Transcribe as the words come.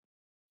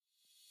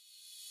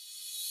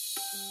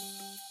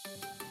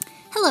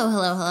Hello,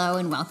 hello, hello,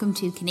 and welcome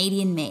to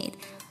Canadian Made.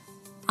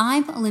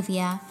 I'm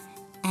Olivia,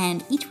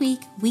 and each week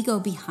we go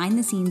behind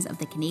the scenes of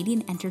the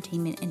Canadian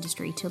entertainment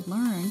industry to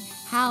learn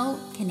how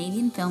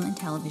Canadian film and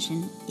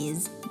television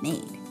is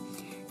made.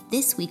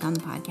 This week on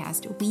the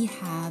podcast, we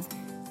have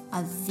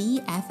a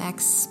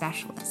VFX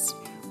specialist,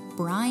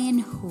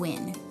 Brian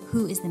Huynh,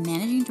 who is the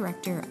managing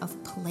director of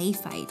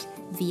Playfight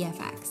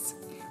VFX.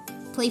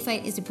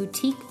 Playfight is a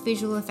boutique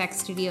visual effects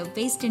studio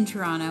based in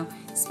Toronto,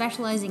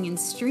 specializing in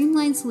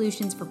streamlined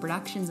solutions for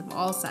productions of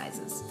all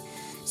sizes.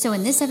 So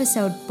in this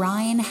episode,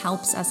 Brian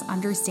helps us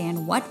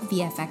understand what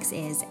VFX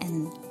is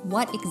and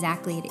what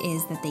exactly it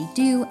is that they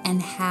do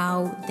and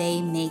how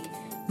they make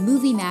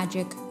movie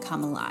magic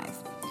come alive.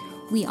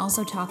 We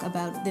also talk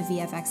about the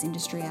VFX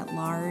industry at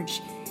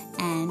large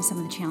and some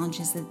of the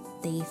challenges that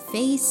they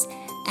face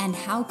and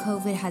how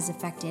COVID has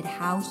affected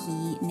how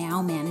he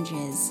now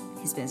manages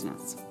his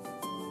business.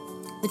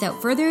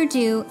 Without further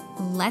ado,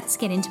 let's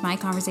get into my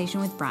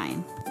conversation with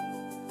Brian.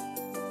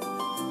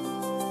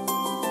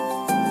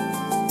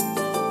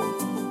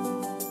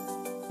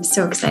 I'm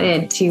so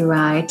excited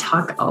to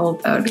talk all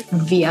about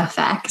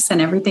VFX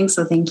and everything,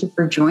 so thank you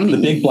for joining me.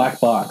 The big black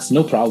box,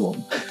 no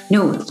problem.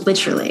 No,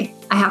 literally.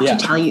 I have to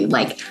tell you,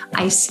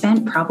 I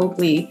spent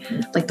probably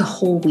the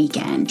whole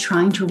weekend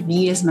trying to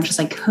read as much as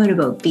I could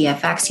about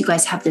VFX. You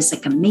guys have this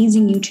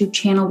amazing YouTube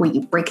channel where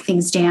you break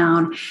things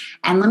down.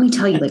 And let me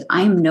tell you,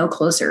 I am no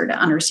closer to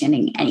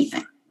understanding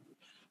anything.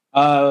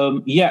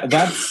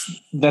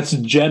 That's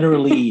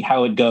generally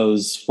how it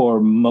goes for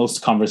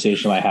most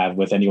conversation I have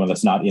with anyone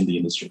that's not in the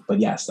industry. But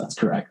yes, that's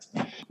correct.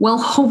 Well,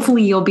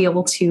 hopefully you'll be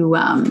able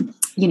to,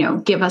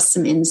 give us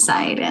some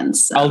insight and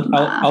some,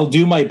 I'll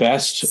do my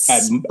best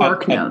at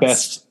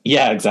best.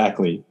 Yeah,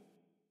 exactly.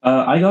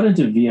 I got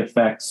into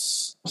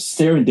VFX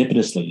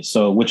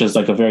serendipitously, which is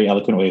a very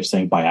eloquent way of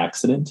saying by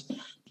accident.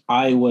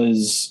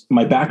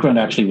 My background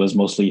actually was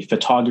mostly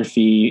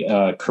photography,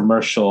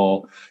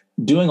 commercial,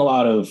 doing a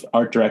lot of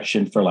art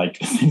direction for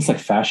things like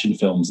fashion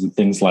films and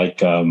things like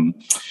being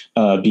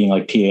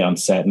PA on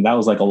set. And that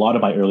was a lot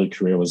of my early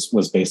career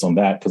was based on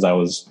that because I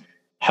was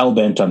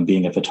hell-bent on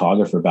being a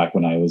photographer back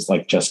when I was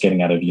just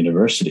getting out of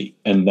university.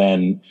 And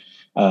then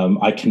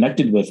I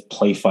connected with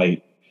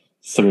Playfight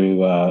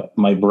through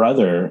my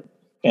brother,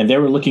 and they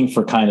were looking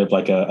for kind of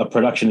a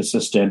production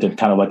assistant and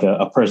kind of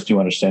a person who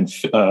understands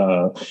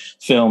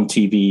film,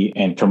 TV,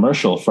 and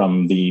commercial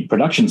from the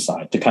production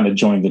side to kind of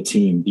join the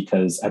team.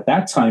 Because at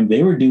that time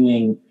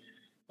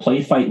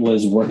Playfight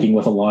was working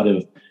with a lot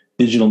of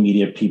digital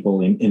media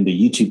people in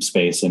the YouTube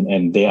space,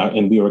 and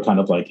we were kind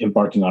of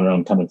embarking on our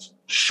own kind of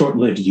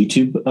short-lived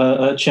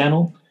YouTube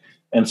channel.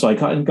 And so I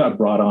got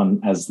brought on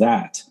as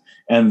that.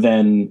 And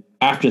then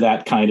after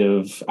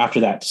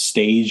that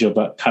stage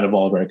of kind of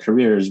all of our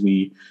careers,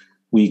 we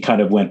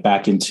kind of went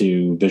back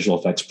into visual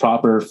effects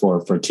proper for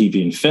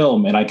TV and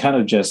film. And I kind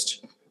of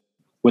just,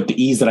 with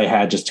the ease that I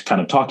had, just kind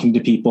of talking to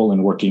people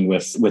and working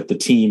with the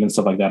team and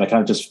stuff like that, I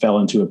kind of just fell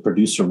into a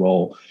producer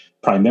role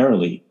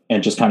primarily,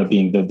 and just kind of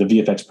being the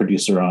VFX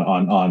producer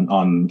on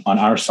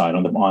our side,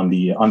 on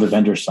the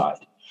vendor side,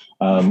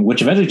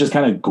 which eventually just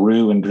kind of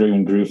grew and grew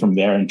and grew from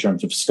there in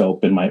terms of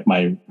scope and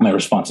my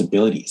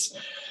responsibilities.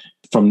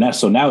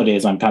 So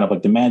nowadays I'm kind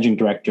of the managing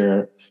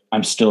director.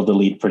 I'm still the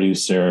lead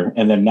producer.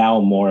 And then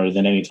now more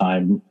than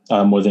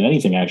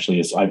anything actually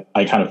is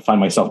I kind of find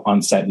myself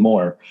on set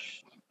more,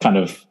 kind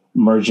of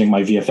merging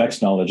my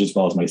VFX knowledge as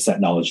well as my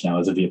set knowledge now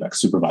as a VFX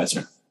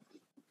supervisor.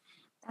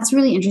 That's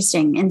really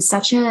interesting. And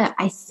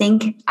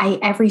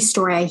every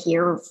story I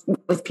hear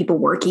with people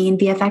working in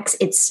VFX,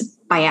 it's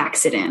by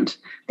accident.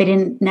 They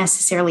didn't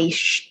necessarily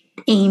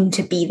aim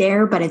to be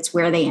there, but it's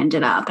where they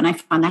ended up. And I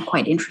find that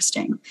quite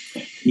interesting.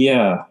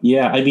 Yeah.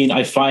 I mean,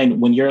 I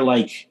find when you're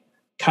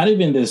kind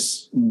of in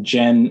this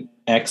Gen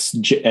X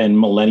and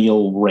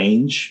millennial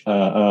range,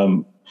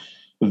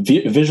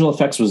 visual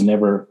effects was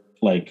never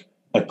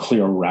a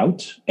clear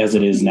route as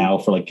it is now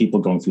for people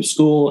going through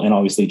school, and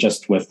obviously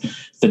just with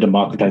the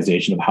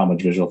democratization of how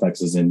much visual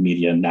effects is in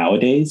media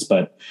nowadays.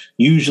 But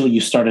usually you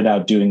started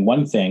out doing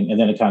one thing and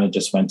then it kind of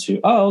just went to,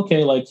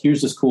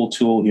 here's this cool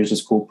tool, here's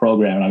this cool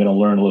program, and I'm going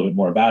to learn a little bit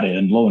more about it.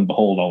 And lo and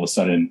behold, all of a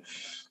sudden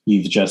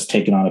you've just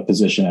taken on a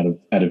position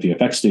at a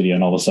VFX studio,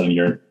 and all of a sudden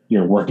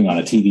you're working on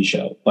a TV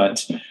show.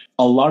 But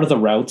a lot of the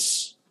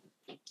routes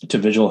to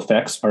visual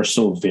effects are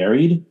so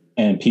varied,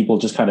 and people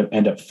just kind of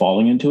end up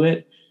falling into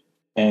it.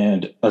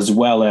 And as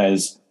well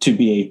as to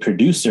be a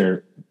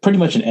producer, pretty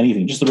much in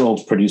anything, just the role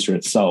of producer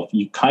itself,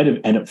 you kind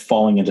of end up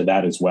falling into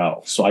that as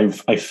well. So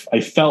I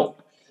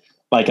felt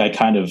like I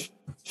kind of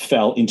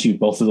fell into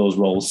both of those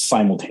roles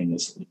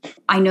simultaneously.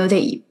 I know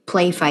that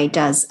Playfight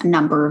does a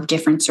number of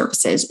different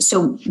services.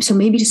 So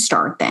maybe to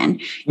start then,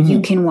 you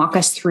can walk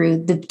us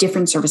through the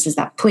different services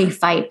that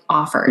Playfight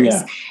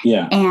offers.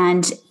 Yeah.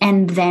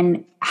 And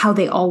then how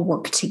they all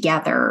work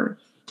together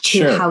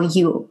to how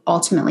you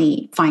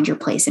ultimately find your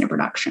place in a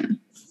production.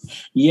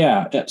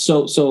 Yeah.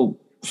 So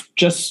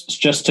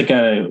just to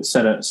kind of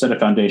set a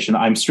foundation,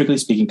 I'm strictly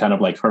speaking kind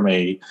of like from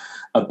a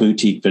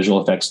boutique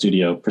visual effects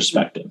studio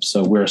perspective.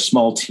 So we're a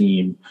small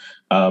team.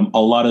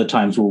 A lot of the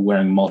times we're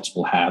wearing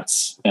multiple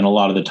hats, and a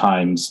lot of the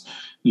times,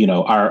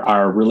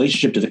 our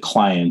relationship to the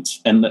client.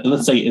 And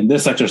let's say in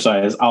this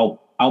exercise,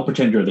 I'll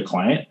pretend you're the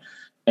client,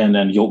 and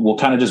then we'll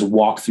kind of just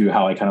walk through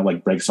how I kind of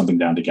like break something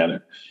down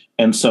together.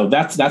 And so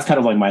that's kind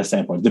of like my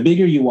standpoint. The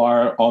bigger you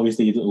are,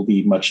 obviously it will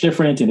be much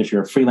different. And if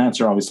you're a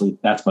freelancer, obviously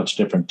that's much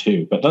different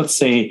too. But let's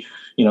say,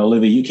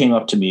 Olivia, you came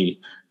up to me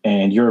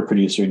and you're a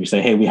producer and you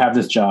say, hey, we have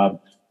this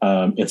job.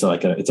 It's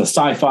a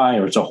sci-fi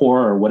or it's a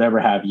horror or whatever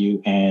have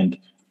you. And,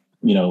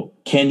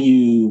 can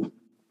you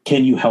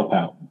help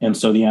out? And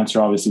so the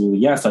answer obviously will be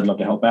yes, I'd love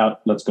to help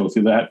out. Let's go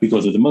through that. We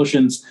go through the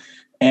motions,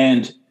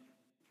 and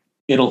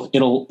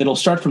it'll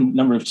start from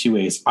number of two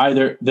ways.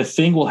 Either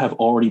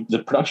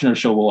the production or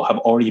show will have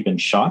already been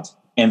shot,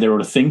 and there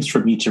are things for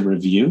me to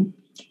review,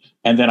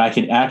 and then I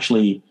can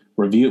actually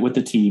review it with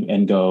the team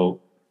and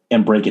go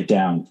and break it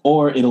down.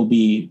 Or it'll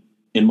be,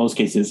 in most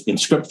cases, in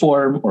script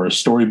form or a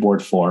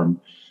storyboard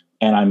form,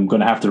 and I'm going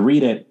to have to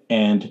read it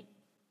and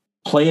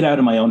play it out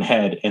in my own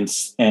head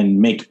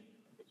and make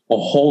a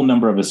whole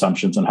number of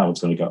assumptions on how it's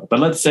going to go. But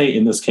let's say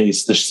in this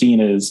case, the scene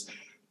is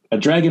a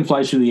dragon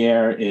flies through the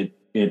air,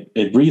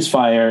 it breathes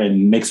fire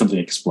and makes something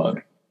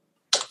explode.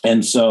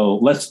 And so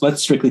let's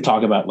strictly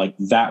talk about like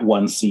that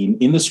one scene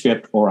in the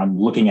script, or I'm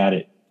looking at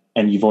it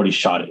and you've already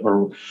shot it,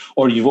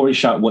 or you've already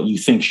shot what you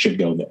think should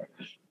go there.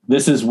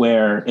 This is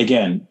where,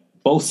 again,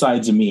 both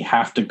sides of me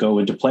have to go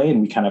into play,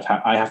 and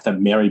I have to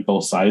marry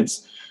both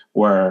sides,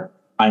 where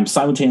I'm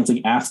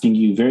simultaneously asking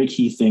you very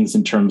key things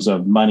in terms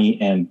of money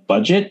and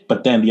budget.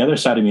 But then the other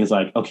side of me is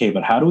like, okay,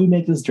 but how do we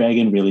make this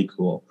dragon really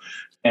cool?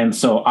 And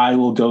so I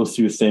will go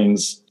through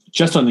things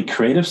just on the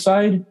creative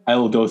side. I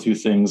will go through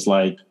things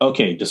like,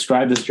 okay,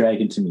 describe this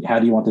dragon to me. How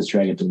do you want this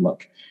dragon to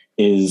look?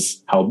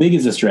 How big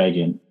is this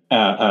dragon?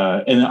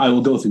 And I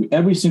will go through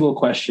every single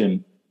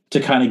question to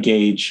kind of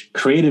gauge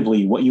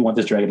creatively what you want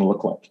this dragon to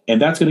look like.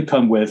 And that's going to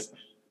come with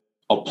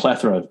a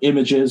plethora of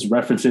images,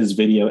 references,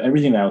 video,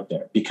 everything out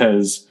there,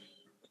 because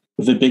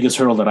the biggest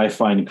hurdle that I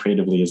find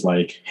creatively is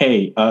like,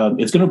 hey,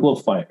 it's going to blow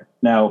fire.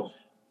 Now,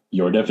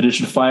 your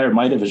definition of fire,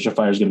 my definition of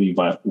fire is going to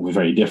be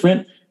very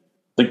different.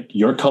 Like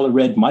your color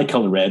red, my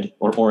color red,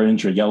 or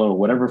orange or yellow or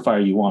whatever fire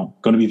you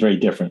want, going to be very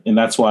different. And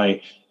that's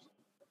why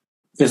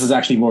this is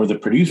actually more the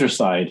producer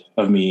side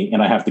of me.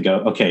 And I have to go,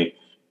 okay,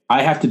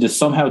 I have to just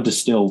somehow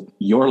distill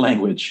your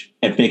language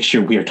and make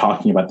sure we are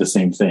talking about the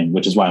same thing,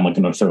 which is why I'm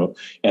going to throw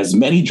as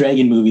many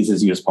dragon movies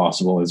as you as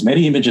possible, as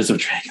many images of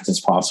dragons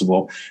as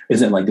possible.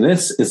 Is it like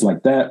this? Is it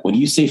like that? When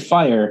you say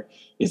fire,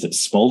 is it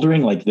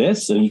smoldering like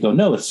this? And you go,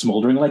 no, it's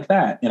smoldering like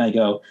that. And I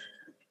go,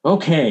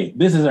 okay,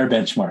 this is our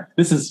benchmark.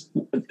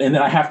 And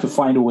then I have to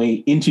find a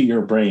way into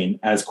your brain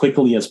as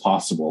quickly as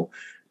possible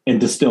and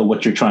distill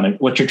what you're trying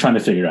to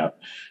figure out.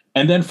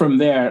 And then from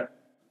there,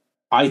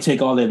 I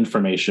take all that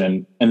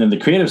information, and then the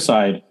creative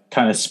side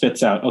kind of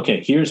spits out,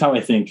 okay, here's how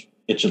I think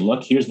it should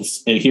look.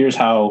 Here's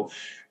how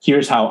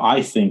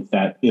I think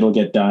that it'll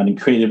get done. And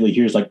creatively,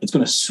 here's like, it's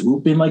going to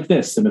swoop in like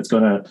this, and it's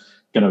going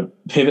to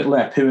pivot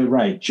left, pivot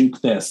right,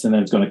 juke this, and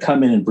then it's going to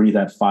come in and breathe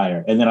that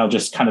fire. And then I'll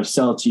just kind of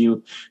sell it to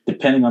you,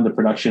 depending on the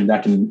production.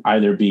 That can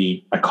either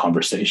be a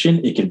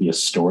conversation, it can be a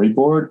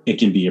storyboard, it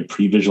can be a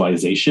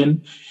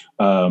pre-visualization,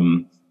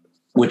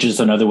 which is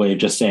another way of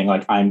just saying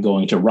like, I'm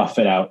going to rough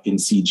it out in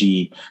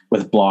CG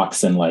with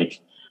blocks and like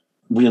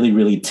really,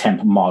 really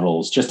temp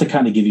models, just to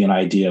kind of give you an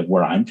idea of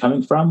where I'm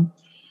coming from.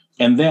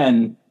 And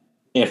then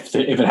if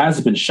it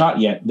hasn't been shot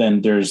yet,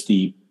 then there's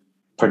the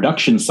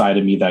production side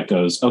of me that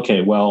goes,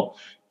 okay, well,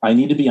 I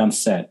need to be on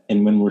set.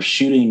 And when we're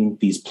shooting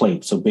these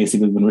plates, so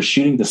basically when we're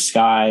shooting the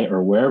sky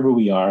or wherever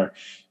we are,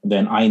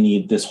 then I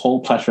need this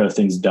whole plethora of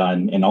things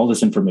done and all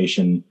this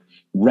information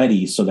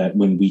ready so that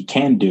when we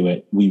can do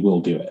it, we will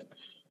do it.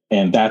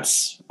 And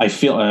that's, I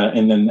feel,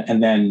 and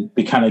then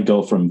we kind of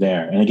go from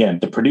there. And again,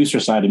 the producer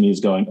side of me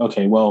is going,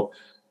 okay, well,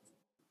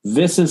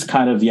 this is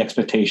kind of the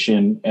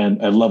expectation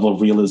and a level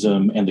of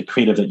realism and the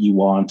creative that you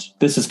want.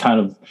 This is kind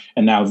of,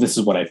 and now this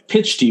is what I've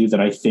pitched to you that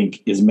I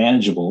think is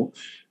manageable.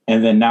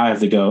 And then now I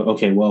have to go,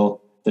 okay,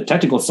 well, the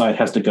technical side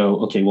has to go,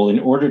 okay, well, in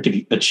order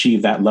to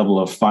achieve that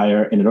level of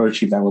fire and in order to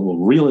achieve that level of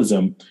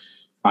realism,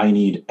 I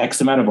need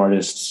X amount of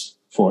artists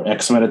for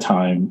X amount of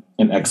time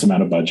and X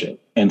amount of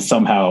budget. And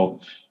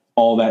somehow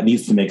all that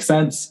needs to make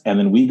sense. And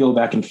then we go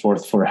back and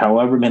forth for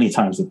however many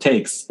times it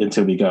takes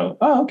until we go,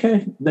 oh,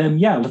 okay, then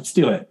yeah, let's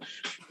do it.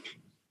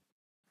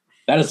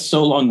 That is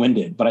so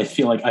long-winded, but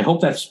I hope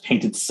that's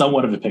painted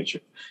somewhat of a picture.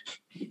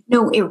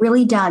 No, it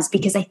really does,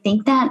 because I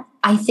think that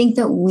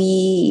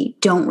we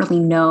don't really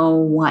know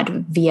what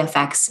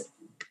VFX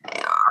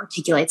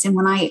articulates. And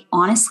when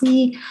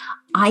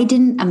I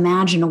didn't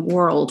imagine a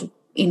world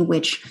in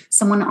which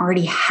someone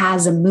already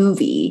has a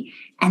movie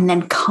and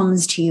then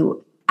comes to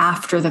you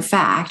after the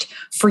fact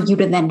for you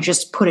to then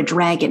just put a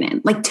dragon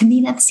in. Like, to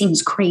me, that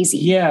seems crazy.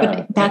 Yeah.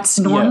 But that's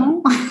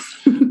normal. Yeah.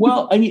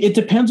 Well, I mean, it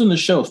depends on the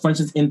show. For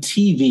instance, in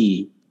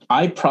TV,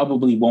 I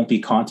probably won't be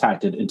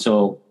contacted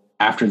until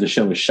after the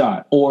show is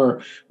shot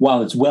or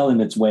while it's well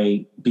in its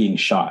way being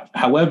shot.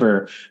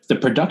 However, the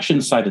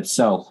production side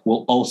itself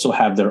will also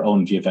have their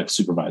own VFX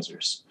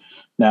supervisors.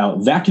 Now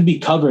that could be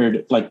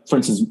covered, like for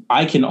instance,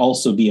 I can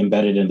also be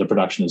embedded in the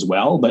production as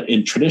well, but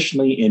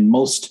traditionally in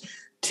most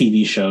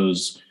TV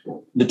shows,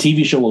 the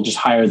TV show will just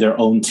hire their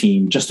own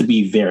team just to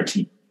be their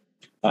team.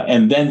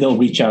 And then they'll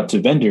reach out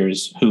to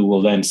vendors who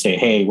will then say,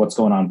 hey, what's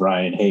going on,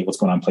 Brian? Hey, what's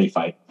going on,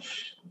 Playfight?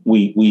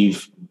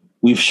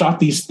 We've shot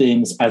these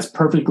things as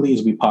perfectly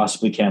as we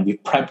possibly can.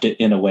 We've prepped it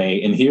in a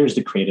way, and here's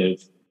the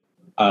creative.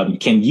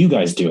 Can you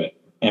guys do it?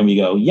 And we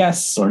go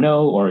yes or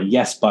no, or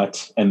yes,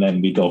 but, and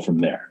then we go from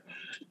there.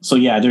 So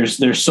yeah,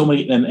 there's so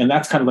many, and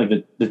that's kind of like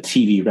the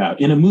TV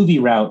route. In a movie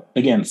route,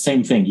 again,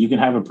 same thing. You can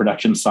have a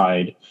production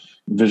side,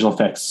 visual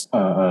effects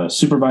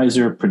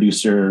supervisor,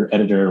 producer,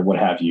 editor, what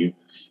have you,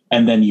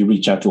 and then you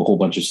reach out to a whole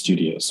bunch of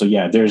studios. So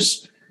yeah,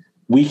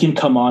 we can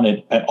come on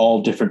at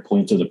all different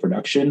points of the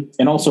production.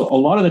 And also a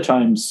lot of the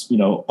times,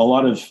 a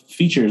lot of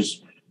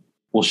features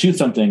will shoot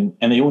something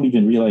and they won't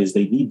even realize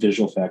they need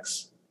visual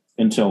effects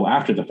until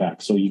after the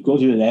fact. So you go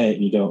through the edit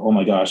and you go, oh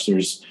my gosh,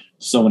 there's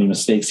so many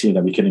mistakes here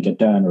that we couldn't get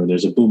done, or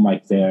there's a boom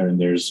mic there and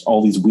there's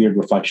all these weird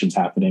reflections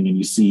happening, and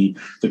you see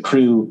the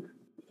crew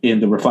in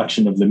the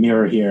reflection of the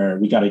mirror here,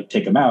 we got to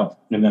take them out.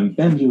 And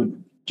then you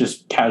would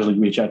just casually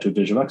reach out to a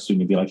visual effects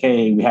student and be like,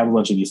 hey, we have a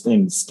bunch of these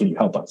things. Can you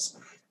help us?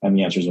 And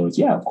the answer is always,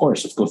 yeah, of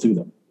course, let's go through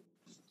them.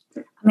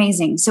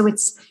 Amazing.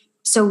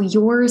 So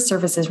your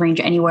services range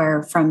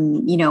anywhere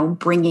from,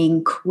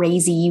 bringing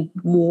crazy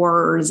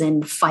wars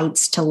and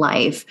fights to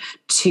life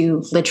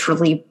to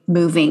literally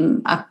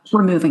removing a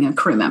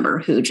crew member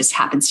who just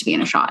happens to be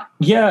in a shot.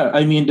 Yeah.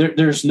 I mean,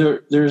 there's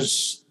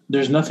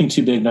nothing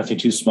too big, nothing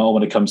too small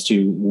when it comes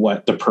to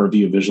what the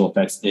purview of visual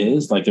effects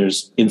is. Like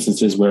there's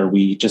instances where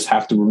we just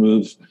have to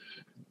remove,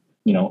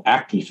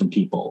 acne from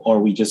people, or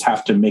we just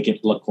have to make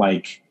it look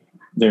like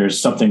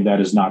there's something that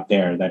is not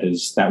there,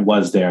 that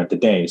was there at the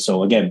day.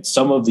 So again,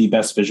 some of the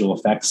best visual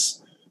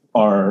effects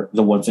are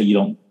the ones that you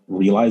don't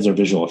realize are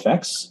visual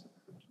effects.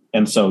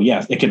 And so,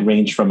 yeah, it can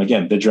range from,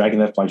 again, the dragon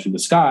that flies through the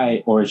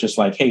sky, or it's just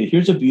like, hey,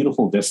 here's a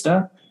beautiful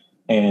vista,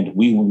 and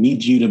we will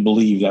need you to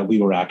believe that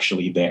we were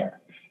actually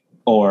there,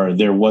 or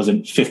there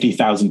wasn't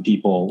 50,000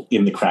 people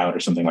in the crowd or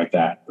something like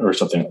that,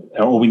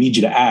 or we need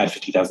you to add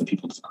 50,000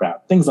 people to the crowd,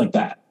 things like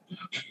that.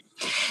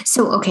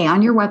 So, okay,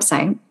 on your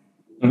website,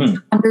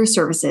 under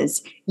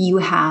services, you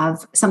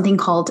have something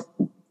called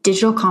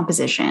digital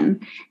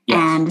composition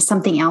and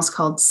something else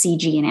called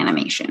CG and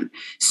animation.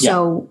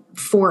 So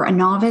for a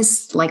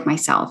novice like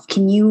myself,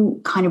 can you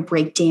kind of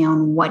break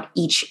down what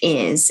each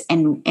is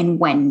and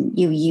when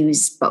you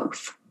use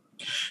both?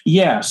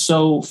 Yeah.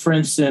 So for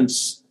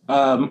instance,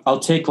 I'll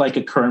take like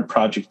a current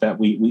project that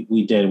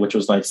we did, which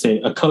was like,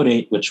 say, a Code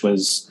 8, which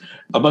was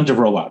a bunch of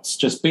robots,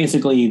 just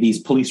basically these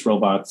police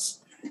robots.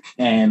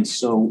 And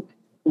so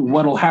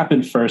what will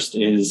happen first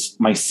is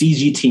my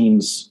CG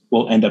teams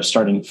will end up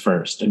starting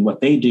first. And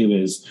what they do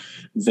is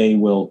they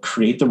will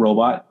create the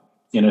robot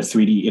in a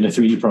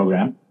 3D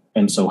program.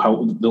 And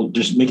so they'll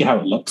just make it how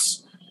it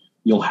looks.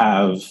 You'll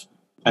have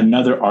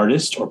another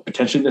artist, or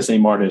potentially the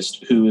same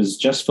artist, who is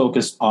just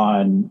focused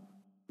on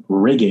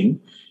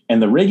rigging.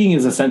 And the rigging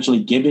is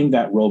essentially giving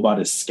that robot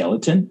a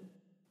skeleton.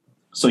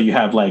 So you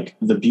have like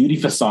the beauty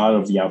facade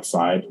of the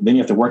outside. Then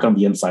you have to work on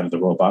the inside of the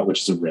robot,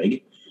 which is a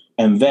rig.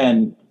 And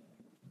then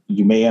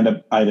you may end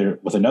up either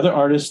with another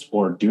artist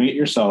or doing it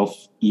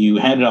yourself. You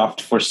hand it off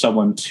for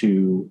someone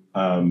to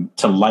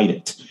light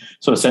it.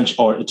 So essentially,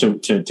 or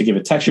to give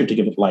it texture, to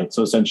give it light.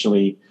 So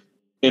essentially,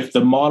 if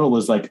the model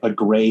was like a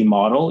gray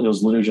model, it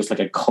was literally just like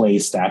a clay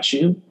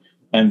statue.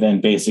 And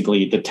then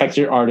basically the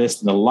texture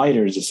artist and the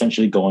lighter is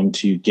essentially going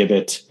to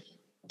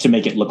to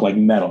make it look like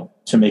metal,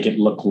 to make it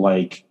look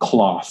like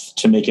cloth,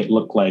 to make it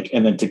look like,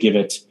 and then to give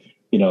it,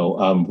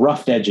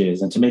 roughed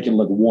edges, and to make it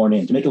look worn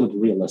in, to make it look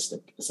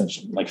realistic,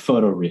 essentially, like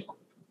photoreal.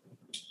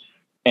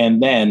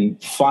 And then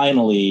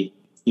finally,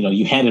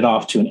 you hand it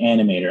off to an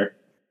animator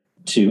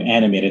to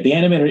animate it. The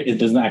animator, it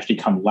doesn't actually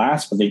come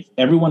last, but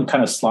everyone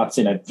kind of slots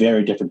in at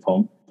very different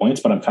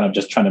points, but I'm kind of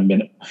just trying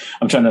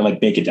to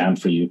like bake it down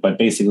for you. But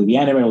basically the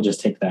animator will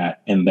just take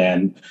that and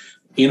then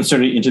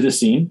insert it into the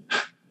scene.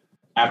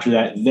 After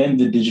that, then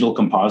the digital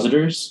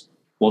compositors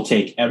will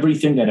take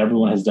everything that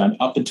everyone has done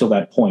up until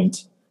that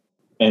point.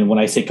 And when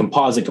I say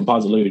composite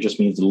literally just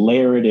means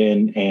layer it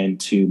in and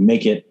to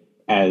make it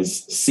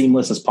as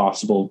seamless as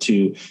possible,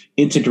 to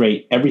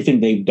integrate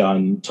everything they've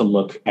done to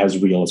look as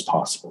real as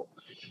possible.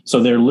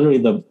 So they're literally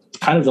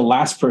the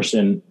last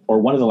person, or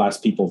one of the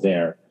last people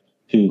there,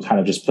 who kind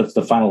of just puts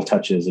the final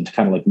touches and to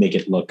kind of like make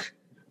it look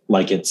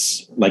like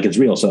it's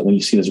real. So that when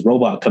you see this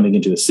robot coming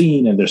into the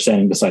scene and they're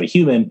standing beside a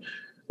human,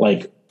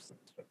 like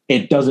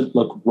it doesn't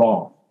look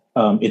wrong.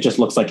 It just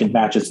looks like it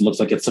matches. It looks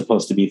like it's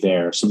supposed to be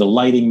there. So the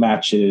lighting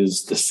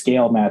matches, the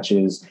scale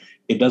matches.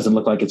 It doesn't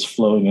look like it's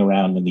floating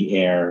around in the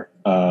air.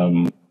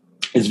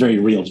 It's very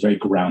real. It's very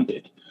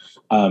grounded.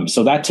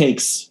 So that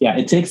takes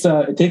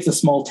a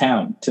small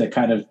town to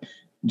kind of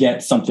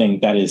get something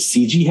that is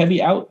CG heavy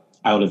out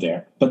of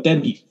there. But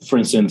then, for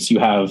instance, you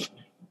have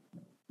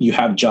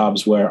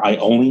jobs where I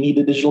only need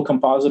a digital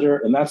compositor,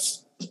 and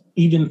that's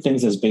even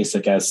things as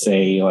basic as,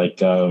 say,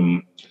 like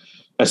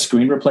a a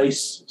screen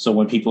replace. So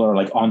when people are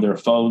like on their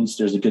phones,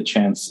 there's a good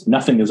chance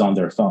nothing is on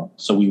their phone.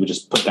 So we would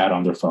just put that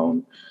on their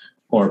phone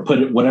or put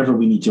it whatever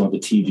we need to on the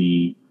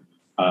TV.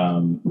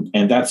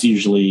 And that's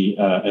usually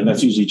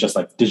just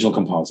like digital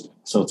compositing.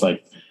 So it's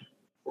like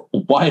a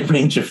wide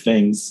range of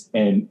things.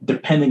 And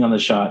depending on the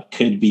shot,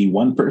 could be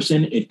one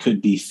person, it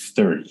could be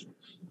 30,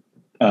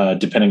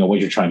 depending on what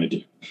you're trying to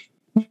do.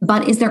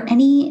 But is there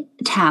any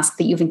task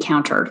that you've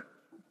encountered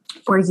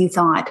where you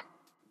thought,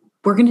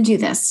 we're going to do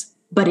this,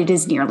 but it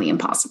is nearly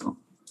impossible?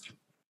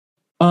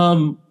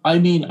 I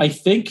mean, I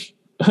think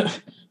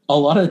a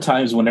lot of the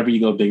times whenever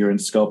you go bigger in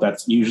scope,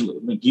 that's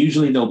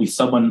usually there'll be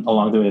someone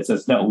along the way that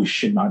says, no, we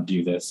should not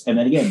do this. And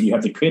then again, you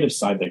have the creative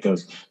side that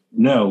goes,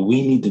 no,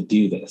 we need to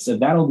do this.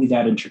 And that'll be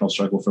that internal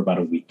struggle for about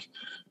a week.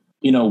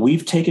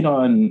 We've taken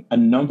on a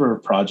number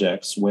of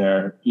projects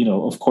where,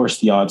 of course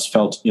the odds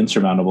felt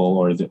insurmountable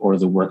or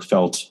the work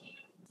felt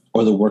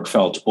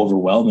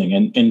overwhelming.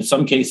 And in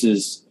some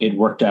cases it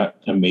worked out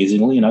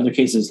amazingly. In other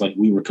cases, like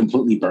we were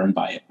completely burned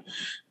by it.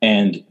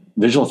 And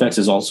visual effects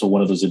is also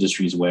one of those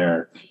industries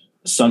where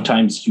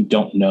sometimes you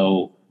don't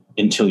know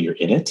until you're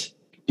in it,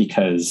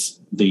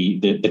 because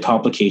the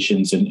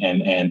complications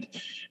and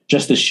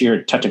just the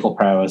sheer technical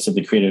prowess of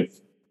the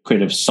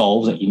creative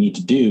solves that you need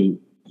to do,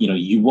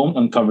 you won't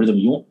uncover them.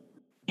 You won't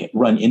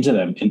run into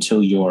them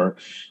until you're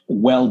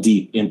well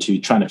deep into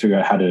trying to figure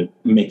out how to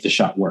make the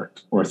shot work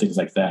or things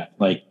like that.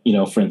 Like,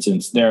 for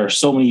instance, there are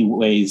so many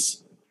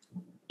ways.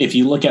 If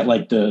you look at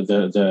like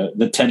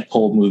the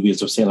tentpole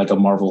movies of say like a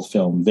Marvel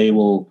film, they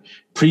will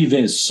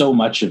previs so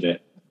much of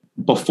it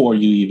before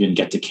you even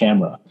get to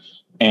camera.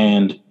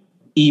 And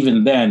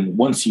even then,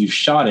 once you've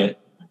shot it,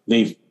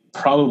 they've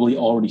probably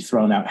already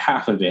thrown out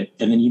half of it.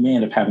 And then you may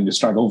end up having to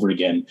start over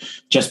again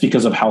just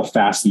because of how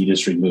fast the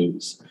industry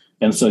moves.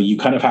 And so you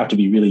kind of have to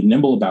be really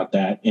nimble about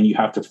that. And you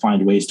have to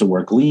find ways to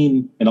work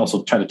lean and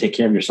also try to take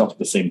care of yourself at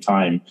the same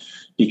time,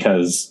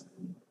 because,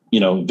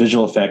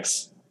 visual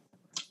effects,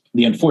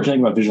 the unfortunate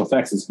thing about visual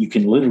effects is you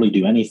can literally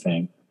do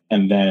anything.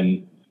 And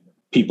then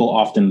people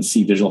often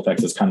see visual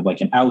effects as kind of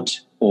like an out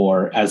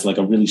or as like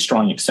a really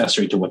strong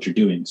accessory to what you're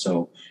doing.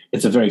 So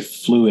it's a very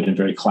fluid and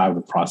very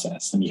clouded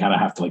process. And you kind of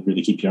have to like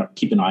really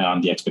keep an eye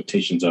on the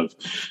expectations of,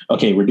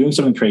 okay, we're doing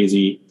something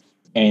crazy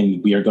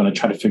and we are going to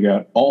try to figure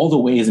out all the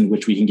ways in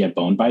which we can get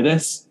boned by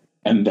this.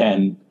 And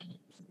then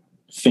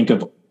think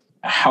of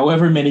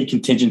however many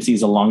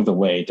contingencies along the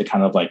way to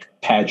kind of like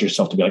pad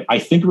yourself to be like, I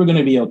think we're going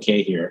to be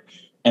okay here.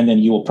 And then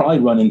you will probably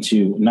run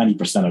into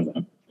 90% of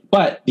them.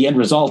 But the end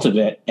result of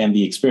it and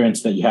the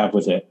experience that you have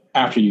with it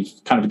after you've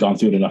kind of gone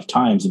through it enough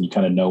times and you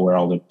kind of know where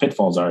all the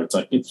pitfalls are, it's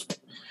like,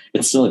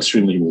 it's still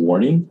extremely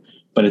rewarding,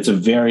 but it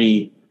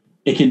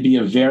can be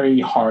a very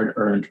hard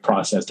earned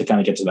process to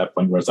kind of get to that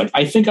point where it's like,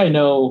 I think I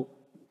know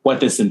what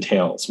this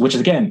entails, which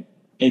again,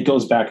 it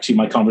goes back to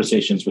my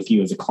conversations with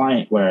you as a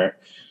client, where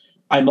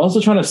I'm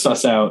also trying to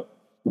suss out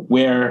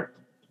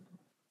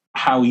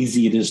how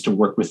easy it is to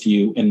work with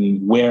you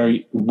and where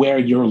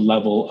your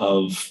level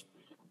of,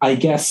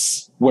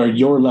 where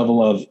your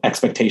level of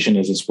expectation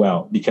is as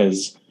well.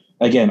 Because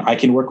again, I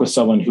can work with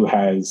someone who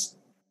has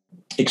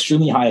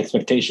extremely high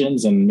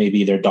expectations and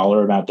maybe their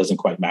dollar amount doesn't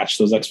quite match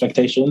those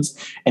expectations.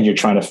 And you're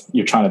trying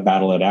to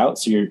battle it out.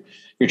 So you're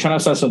trying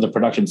to assess the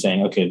production,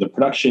 saying, okay, the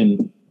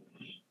production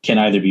can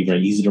either be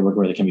very easy to work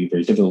with, it can be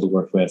very difficult to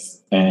work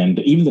with. And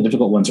even the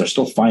difficult ones are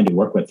still fine to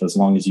work with as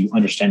long as you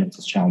understand what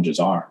those challenges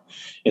are.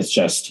 It's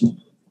just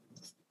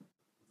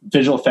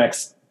visual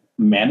effects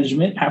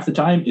management half the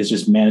time is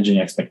just managing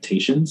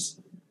expectations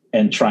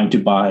and trying to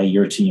buy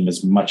your team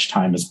as much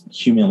time as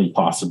humanly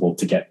possible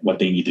to get what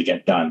they need to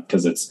get done.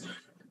 Because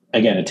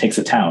it takes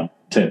a town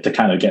to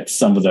kind of get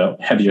some of the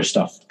heavier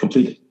stuff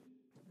completed.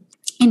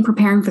 In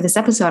preparing for this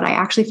episode, I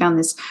actually found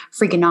this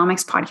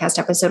Freakonomics podcast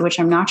episode, which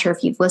I'm not sure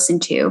if you've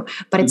listened to,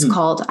 but it's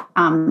called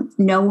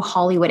No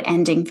Hollywood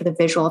Ending for the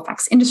Visual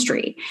Effects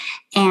Industry.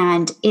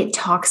 And it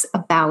talks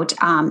about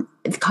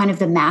kind of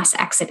the mass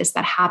exodus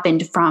that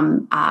happened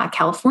from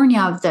California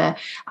of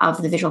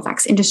the visual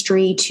effects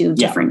industry to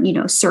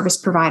different, service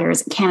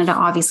providers, Canada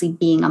obviously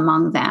being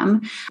among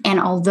them. And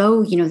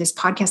although, this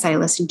podcast that I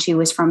listened to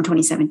was from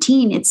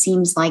 2017, it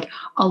seems like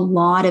a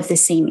lot of the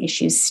same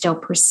issues still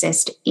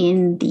persist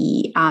in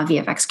the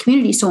VFX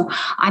community. So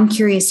I'm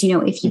curious,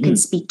 if you can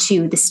speak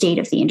to the state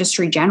of the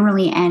industry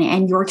generally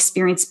and your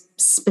experience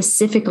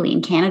specifically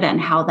in Canada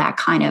and how that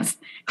kind of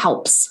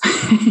helps.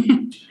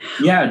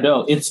 Yeah,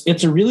 no,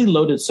 it's a really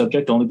loaded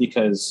subject only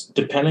because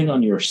depending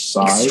on your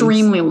size.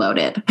 Extremely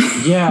loaded.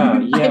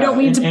 Yeah. I don't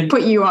mean to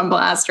put you on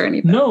blast or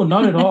anything. No,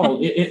 not at all.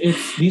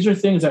 These are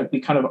things that we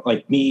kind of,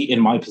 like me in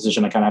my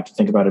position, I kind of have to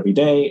think about every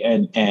day.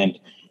 And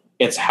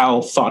it's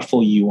how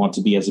thoughtful you want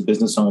to be as a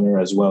business owner,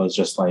 as well as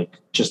just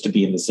to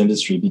be in this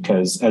industry.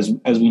 Because as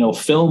we know,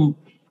 film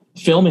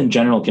in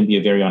general can be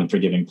a very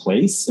unforgiving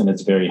place, and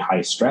it's very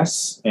high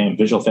stress, and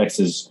visual effects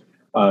is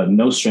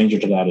no stranger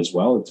to that as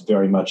well. It's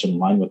very much in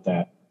line with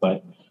that.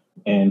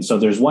 And so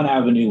there's one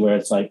avenue where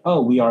it's like,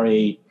 oh, we are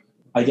a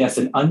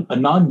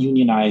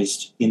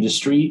non-unionized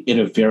industry in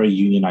a very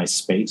unionized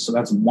space. So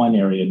that's one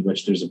area in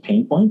which there's a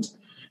pain point.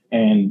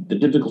 And the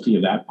difficulty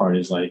of that part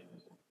is like,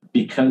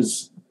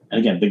 because, and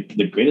again,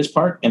 the greatest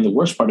part and the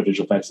worst part of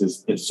visual effects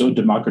is it's so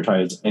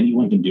democratized,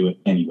 anyone can do it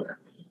anywhere.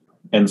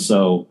 And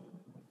so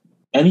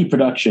any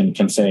production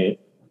can say,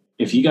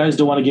 if you guys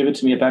don't want to give it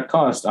to me at that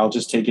cost, I'll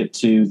just take it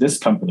to this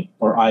company,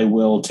 or I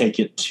will take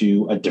it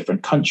to a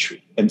different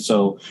country. And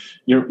so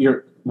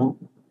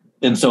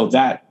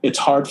that it's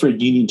hard for a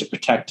union to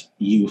protect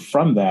you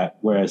from that.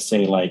 Whereas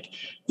say like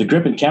the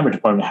grip and camera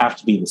department have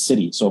to be in the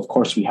city. So of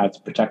course we have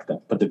to protect them,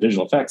 but the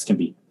visual effects can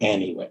be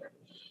anywhere.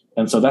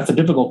 And so that's a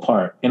difficult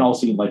part. And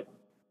also like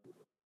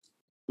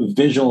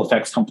visual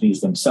effects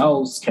companies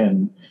themselves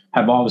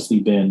have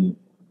obviously been,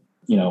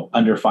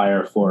 under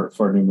fire for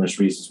numerous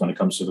reasons when it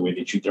comes to the way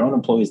they treat their own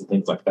employees and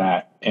things like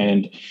that.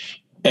 And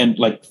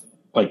like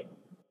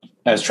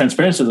as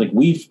transparency, like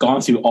we've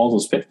gone through all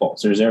those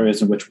pitfalls. There's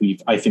areas in which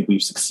I think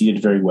we've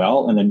succeeded very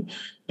well. And then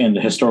in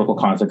the historical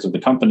context of the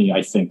company,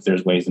 I think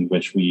there's ways in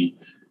which we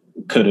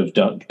could have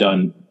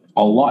done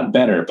a lot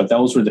better, but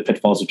those were the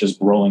pitfalls of just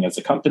growing as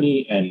a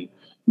company, and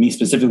me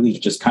specifically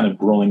just kind of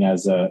growing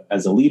as a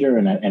leader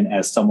and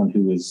as someone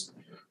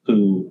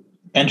who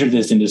entered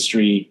this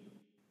industry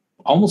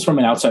almost from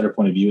an outsider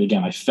point of view.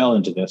 Again, I fell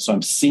into this. So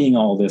I'm seeing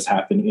all this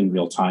happen in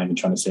real time and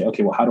trying to say,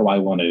 okay, well, how do I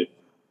want to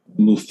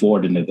move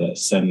forward into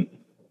this? And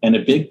a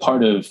big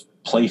part of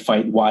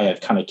Playfight, why I've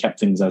kind of kept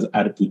things at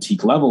a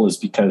boutique level, is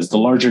because the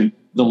larger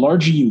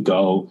you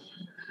go,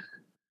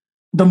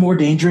 the more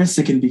dangerous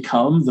it can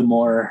become, the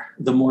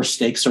more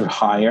stakes are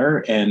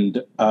higher,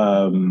 and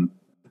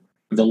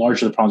the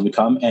larger the problems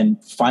become.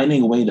 And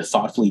finding a way to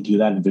thoughtfully do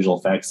that in visual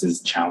effects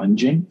is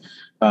challenging.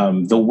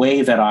 The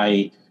way that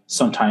I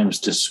sometimes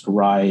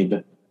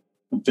describe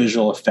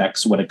visual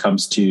effects when it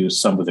comes to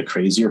some of the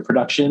crazier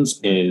productions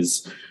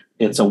is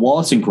it's a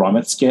Wallace and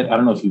Gromit skit. I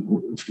don't know if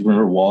you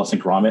remember Wallace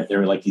and Gromit. They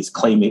were like this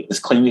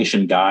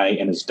claymation guy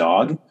and his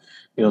dog.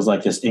 It was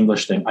like this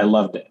English thing. I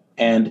loved it.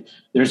 And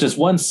there's this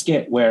one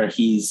skit where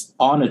he's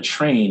on a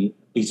train.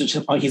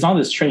 He's on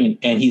this train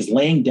and he's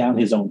laying down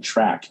his own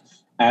track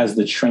as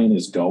the train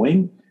is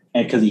going,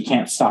 and because he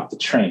can't stop the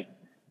train.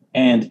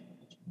 And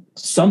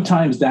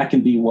sometimes that can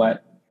be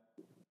what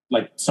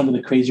like some of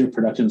the crazier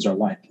productions are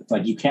like. It's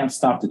like you can't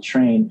stop the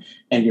train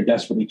and you're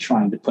desperately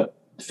trying to put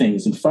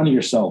things in front of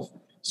yourself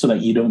so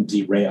that you don't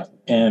derail.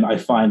 And I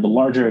find the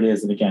larger it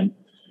is, and again,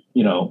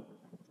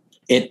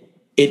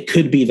 it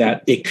could be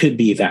that. It could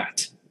be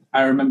that.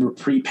 I remember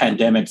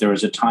pre-pandemic, there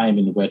was a time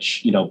in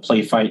which,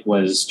 Playfight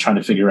was trying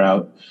to figure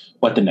out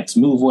what the next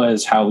move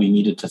was, how we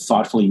needed to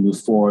thoughtfully move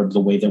forward, the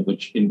way in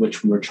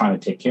which we were trying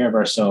to take care of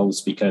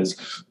ourselves, because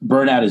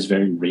burnout is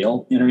very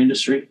real in our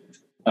industry.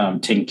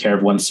 Taking care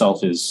of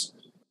oneself is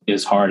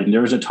hard. And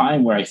there was a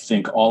time where I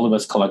think all of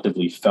us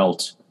collectively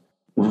felt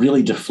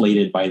really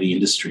deflated by the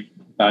industry.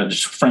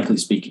 Just frankly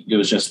speaking, it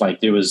was just like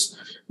there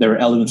were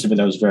elements of it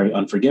that was very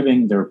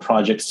unforgiving. There were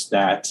projects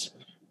that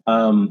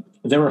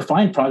there were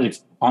fine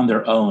projects on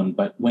their own,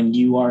 but when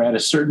you are at a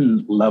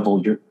certain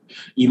level,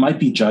 you might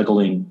be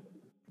juggling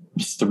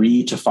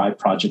 3 to 5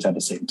 projects at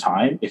the same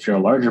time. If you're a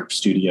larger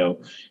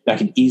studio, that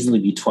can easily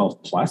be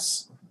 12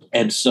 plus.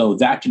 And so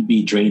that can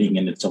be draining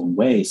in its own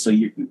way. So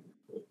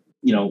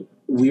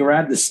we were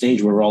at this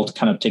stage where we're all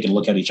kind of taking a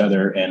look at each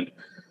other and,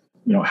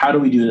 how do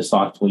we do this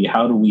thoughtfully?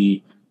 How do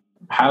we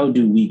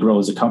grow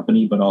as a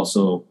company? But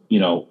also,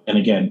 and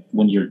again,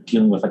 when you're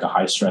dealing with like a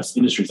high stress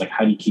industry, it's like,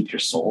 how do you keep your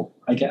soul,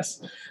 I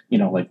guess,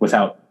 like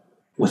without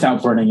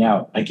burning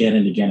out again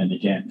and again and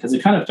again? Because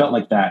it kind of felt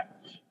like that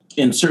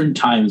in certain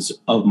times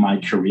of my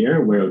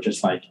career where it was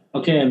just like,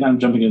 okay, and then I'm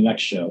jumping to the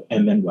next show.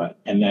 And then what?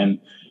 And then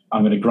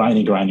I'm going to grind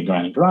and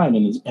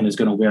it's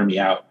going to wear me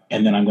out.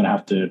 And then I'm going to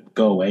have to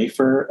go away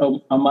for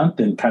a month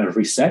and kind of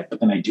reset, but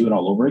then I do it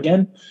all over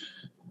again.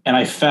 And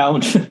I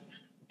found,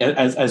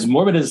 as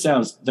morbid as it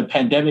sounds, the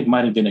pandemic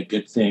might have been a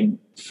good thing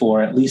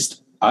for at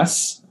least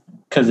us,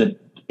 because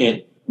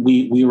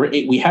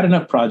we had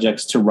enough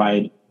projects to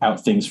ride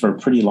out things for a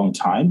pretty long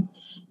time.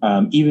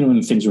 Even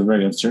when things were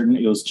very uncertain,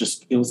 it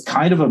was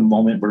kind of a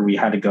moment where we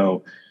had to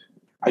go,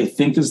 I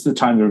think this is the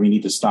time where we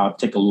need to stop,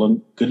 take a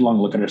good long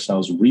look at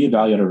ourselves,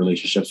 reevaluate our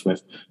relationships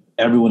with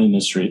everyone in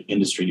this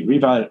industry,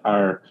 reevaluate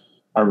our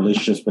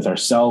relationships with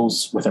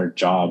ourselves, with our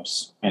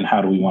jobs, and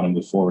how do we want to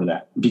move forward with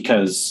that?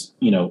 Because,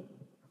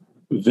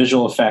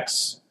 visual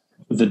effects,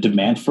 the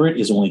demand for it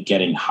is only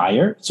getting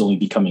higher. It's only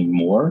becoming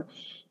more.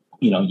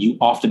 You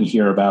often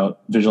hear about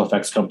visual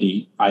effects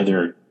company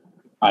either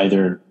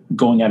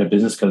going out of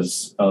business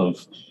because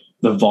of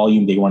the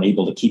volume, they weren't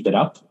able to keep it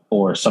up,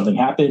 or something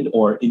happened,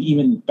 or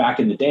even back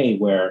in the day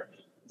where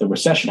the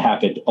recession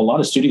happened, a lot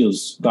of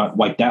studios got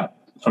wiped out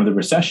from the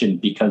recession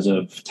because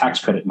of tax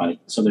credit money.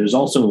 So there's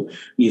also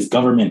these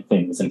government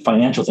things and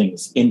financial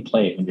things in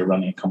play when you're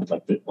running a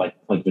company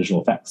like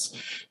visual effects.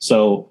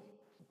 So,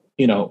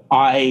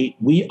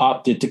 we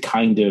opted to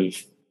kind of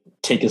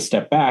take a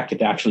step back and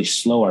to actually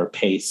slow our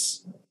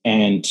pace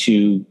and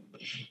to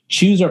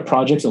choose our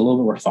projects a little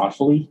bit more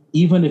thoughtfully,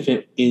 even if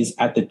it is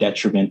at the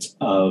detriment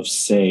of,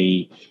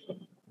 say,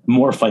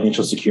 more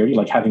financial security,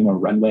 like having a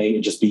runway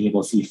and just being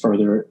able to see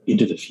further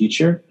into the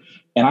future.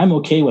 And I'm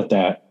okay with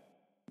that,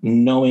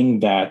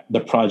 knowing that the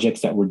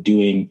projects that we're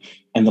doing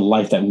and the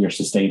life that we are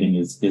sustaining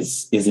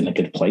is in a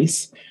good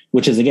place,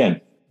 which is,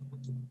 again,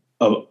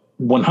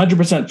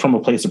 100% from a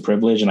place of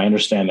privilege. And I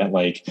understand that,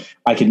 like,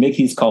 I can make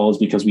these calls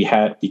because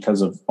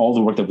of all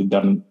the work that we've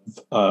done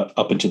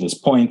up until this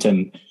point.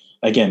 And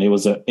again, it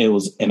was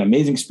an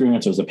amazing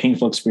experience. It was a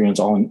painful experience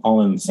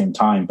all in the same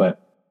time.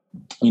 But,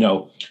 you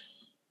know,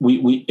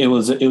 it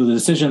was a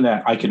decision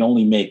that I could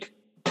only make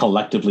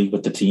collectively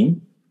with the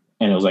team.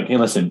 And it was like, hey,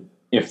 listen,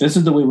 if this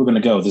is the way we're going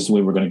to go, this is the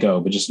way we're going to go.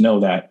 But just know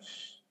that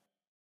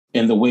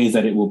in the ways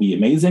that it will be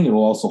amazing, it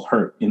will also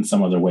hurt in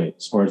some other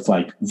ways. Or it's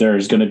like,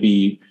 there's going to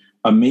be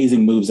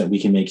amazing moves that we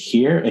can make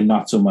here and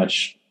not so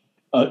much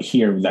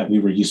here that we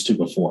were used to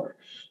before.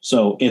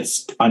 So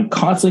I'm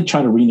constantly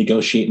trying to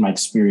renegotiate my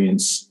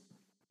experience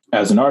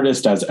as an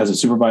artist, as a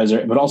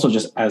supervisor, but also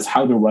just as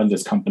how to run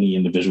this company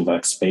in the visual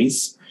effects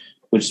space,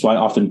 which is why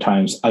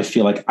oftentimes I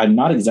feel like I'm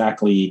not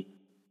exactly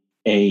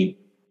a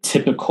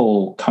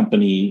typical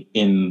company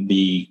in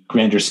the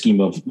grander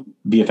scheme of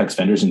VFX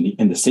vendors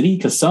in the city,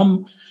 because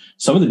some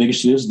of the bigger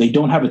studios, they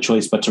don't have a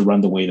choice but to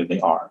run the way that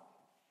they are.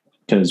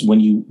 Because when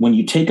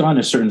you take on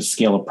a certain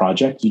scale of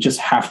project, you just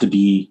have to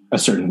be a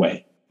certain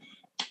way.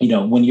 You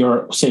know, when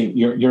you're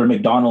a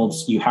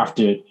McDonald's, you have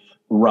to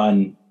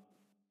run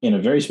in a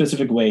very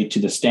specific way to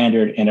the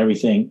standard and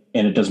everything,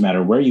 and it doesn't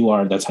matter where you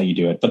are, that's how you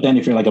do it. But then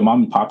if you're like a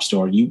mom and pop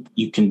store,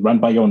 you can run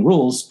by your own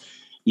rules.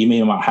 You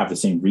may not have the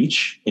same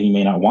reach, and you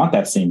may not want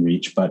that same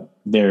reach, but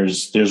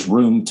there's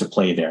room to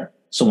play there,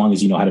 so long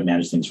as you know how to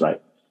manage things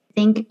right. I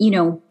think, you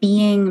know,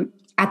 being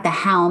at the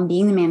helm,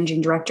 being the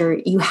managing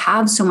director, you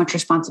have so much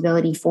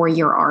responsibility for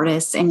your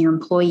artists and your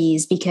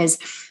employees, because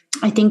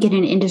I think in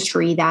an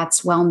industry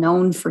that's well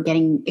known for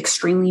getting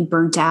extremely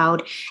burnt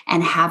out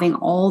and having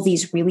all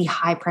these really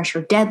high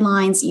pressure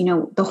deadlines, you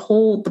know,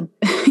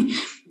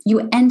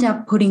 you end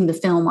up putting the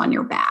film on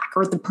your back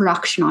or the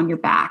production on your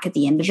back at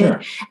the end of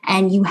it.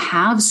 And you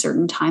have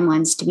certain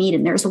timelines to meet.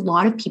 And there's a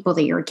lot of people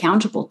that you're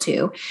accountable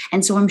to.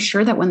 And so I'm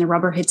sure that when the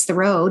rubber hits the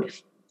road,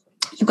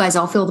 you guys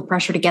all feel the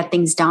pressure to get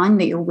things done,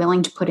 that you're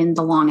willing to put in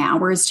the long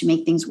hours to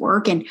make things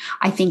work. And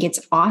I think it's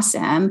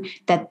awesome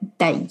that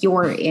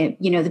you're,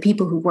 you know, the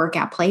people who work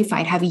at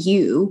Playfight have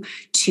you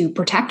to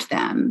protect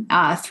them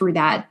through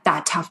that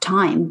tough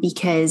time,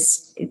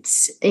 because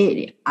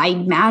I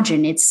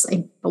imagine it's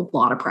a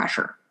lot of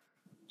pressure.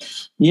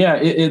 Yeah,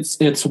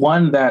 it's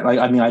one that, like,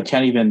 I mean, I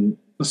can't even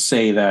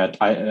say that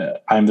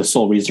I'm the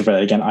sole reason for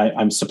that. Again,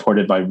 I'm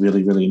supported by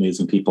really, really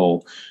amazing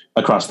people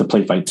across the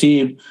Playfight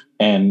team.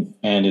 And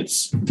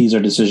these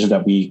are decisions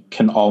that we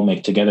can all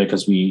make together,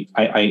 because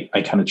I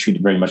kind of treat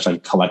it very much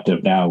like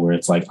collective now, where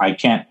it's like,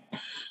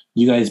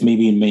 you guys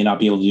may not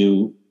be able to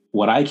do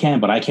what I can,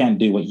 but I can't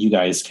do what you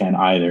guys can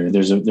either.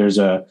 There's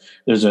a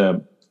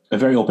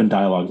very open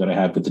dialogue that I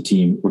have with the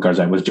team regards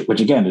that, which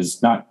again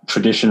is not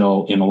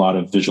traditional in a lot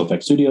of visual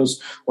effects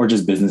studios or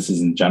just businesses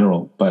in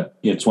general. But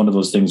it's one of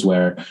those things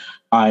where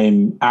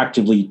I'm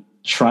actively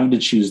trying to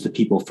choose the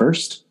people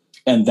first.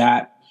 And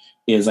that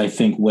is, I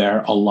think,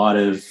 where a lot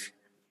of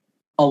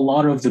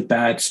the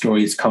bad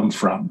stories come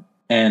from,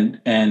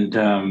 and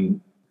the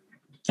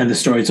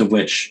stories of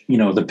which, you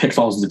know, the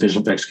pitfalls of the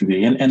visual effects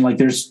community, and like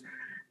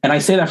and I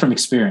say that from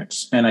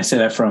experience, and I say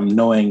that from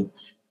knowing,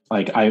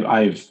 like,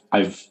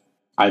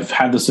 I've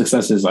had the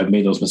successes, I've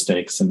made those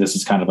mistakes, and this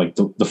is kind of like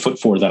the foot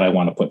forward that I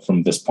want to put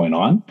from this point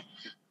on.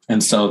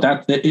 And so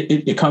that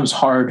it comes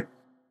hard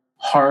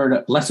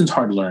lessons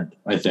hard learned,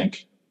 I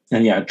think,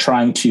 and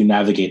trying to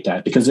navigate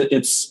that, because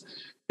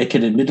it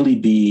can admittedly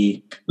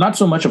be not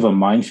so much of a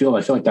minefield.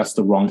 I feel like that's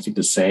the wrong thing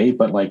to say,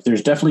 but like,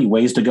 there's definitely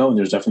ways to go, and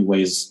there's definitely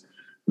ways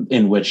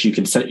in which you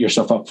can set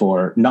yourself up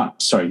for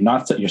not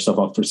set yourself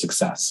up for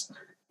success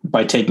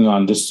by taking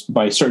on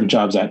by certain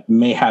jobs that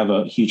may have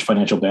a huge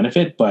financial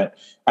benefit, but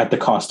at the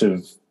cost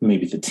of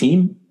maybe the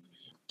team.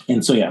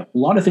 And so, a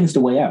lot of things to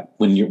weigh out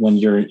when you're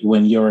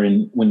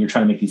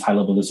trying to make these high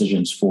level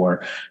decisions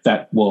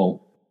that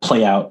will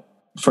play out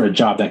for a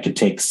job that could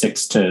take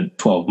 6 to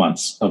 12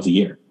 months of the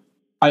year.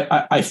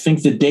 I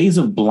think the days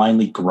of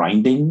blindly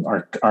grinding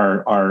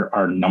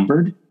are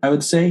numbered, I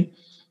would say.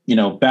 You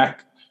know,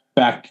 back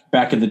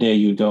in the day,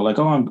 you'd go like,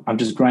 oh, I'm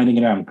just grinding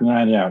it out.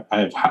 I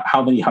have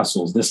how many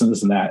hustles, this and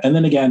this and that. And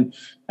then again,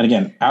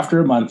 after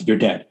a month, you're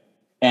dead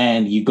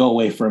and you go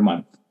away for a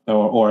month.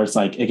 Or it's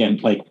like, again,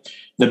 like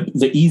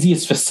the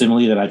easiest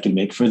facsimile that I can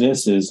make for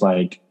this is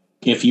like,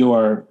 if you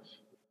are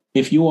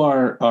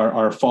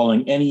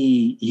following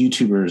any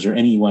YouTubers or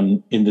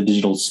anyone in the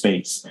digital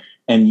space,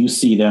 and you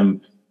see them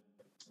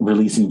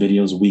releasing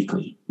videos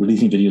weekly,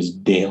 releasing videos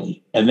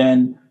daily, and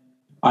then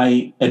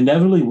I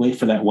inevitably wait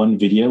for that one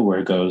video where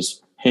it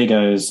goes, hey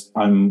guys,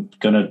 I'm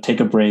going to take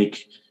a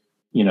break.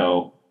 You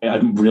know,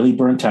 I'm really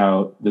burnt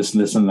out, this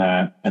and this and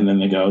that. And then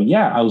they go,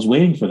 yeah, I was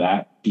waiting for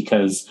that,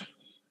 because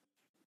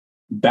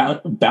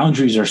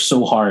boundaries are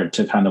so hard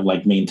to kind of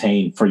like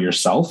maintain for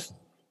yourself.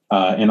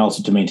 and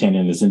also to maintain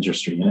in this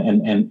industry.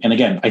 And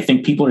again, I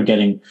think people are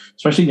getting,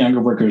 especially younger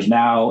workers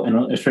now,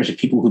 and especially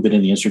people who've been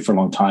in the industry for a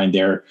long time,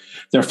 they're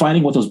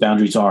finding what those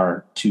boundaries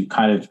are to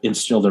kind of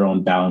instill their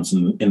own balance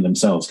in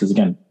themselves. Because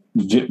again,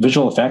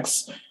 visual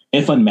effects,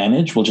 if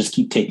unmanaged, will just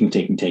keep taking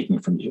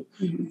from you,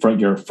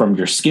 from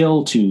your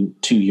skill to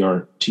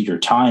your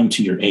time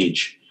to your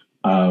age.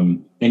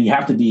 And you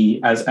have to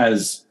be as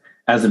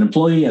an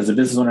employee, as a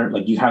business owner,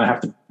 like you kind of have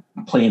to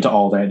play into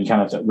all that. And you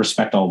kind of have to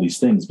respect all these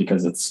things,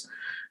 because it's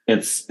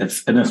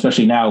and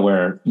especially now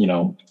where,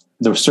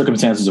 the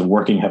circumstances of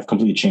working have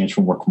completely changed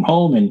from work from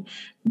home, and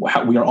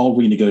we are all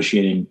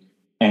renegotiating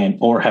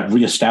or have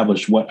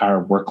reestablished what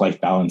our work-life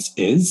balance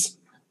is.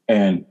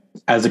 And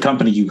as a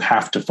company, you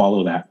have to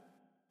follow that.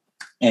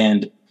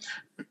 And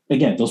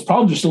again, those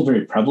problems are still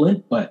very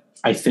prevalent, but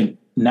I think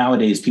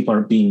nowadays people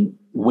are being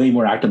way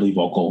more actively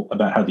vocal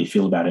about how they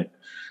feel about it.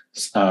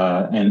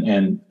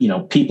 And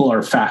people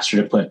are faster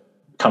to put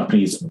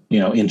companies,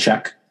 in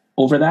check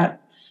over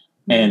that,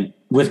 and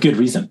with good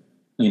reason.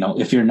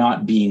 If you're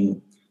not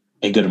being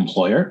a good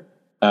employer,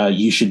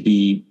 you should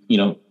be,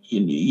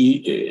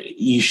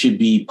 you should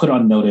be put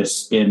on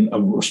notice in a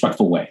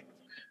respectful way,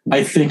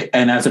 I think.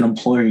 And as an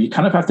employer, you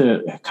kind of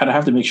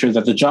have to make sure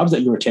that the jobs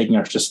that you are taking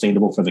are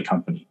sustainable for the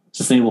company,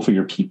 sustainable for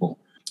your people.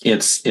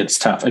 It's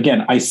tough.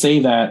 Again, I say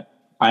that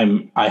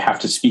I have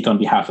to speak on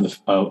behalf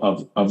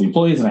of the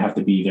employees, and I have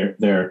to be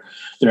their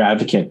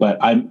advocate. But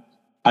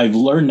I've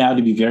learned now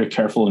to be very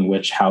careful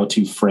in how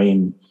to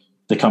frame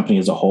the company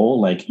as a whole.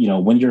 Like,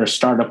 when you're a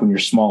startup, when you're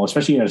small,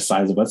 especially at a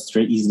size of us, it's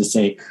very easy to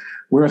say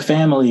we're a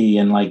family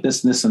and like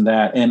this and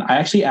that. And I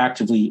actually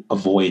actively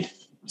avoid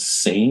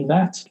saying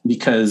that,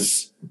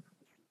 because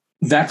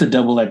that's a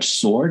double-edged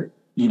sword.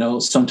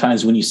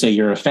 Sometimes when you say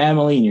you're a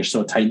family and you're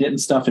so tight-knit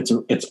and stuff,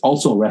 it's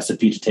also a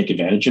recipe to take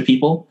advantage of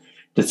people,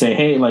 to say,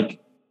 hey, like,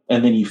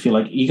 and then you feel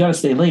like you got to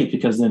stay late,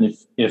 because then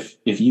if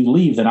you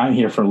leave, then I'm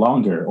here for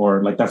longer.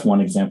 Or like, that's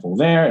one example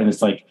there. And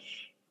it's like,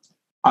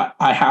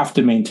 I have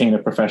to maintain a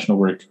professional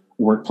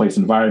workplace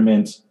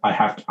environment.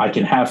 I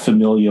can have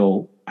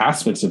familial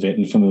aspects of it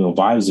and familial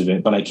vibes of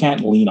it, but I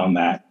can't lean on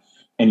that.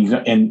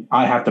 And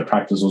I have to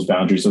practice those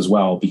boundaries as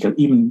well, because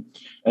even,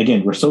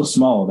 again, we're so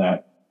small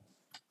that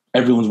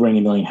everyone's wearing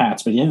a million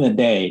hats. But at the end of the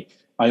day,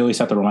 I always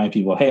have to remind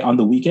people, hey, on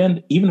the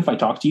weekend, even if I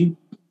talk to you,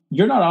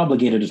 you're not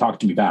obligated to talk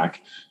to me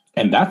back.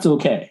 And that's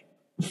okay.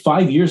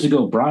 5 years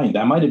ago, Brian,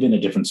 that might have been a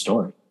different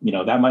story.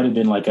 That might have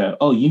been like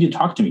you need to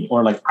talk to me,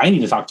 or like, I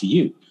need to talk to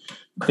you,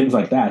 things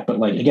like that. But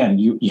like, again,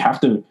 you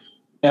have to,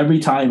 every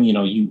time,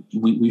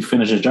 we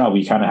finish a job,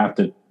 we kind of have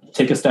to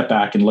take a step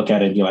back and look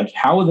at it and be like,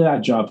 how did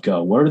that job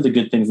go? What are the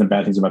good things and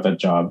bad things about that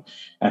job?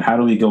 And how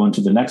do we go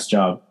into the next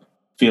job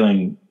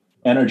feeling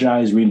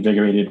energized,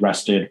 reinvigorated,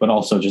 rested, but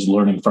also just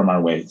learning from our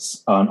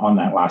ways on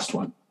that last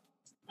one?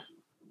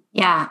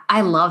 Yeah,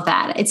 I love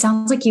that. It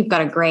sounds like you've got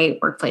a great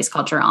workplace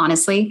culture,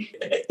 honestly.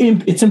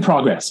 It's in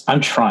progress.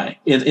 I'm trying.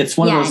 It's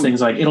one of those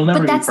things, like, it'll never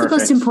be perfect. But that's the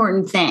most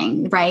important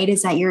thing, right?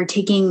 Is that you're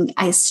taking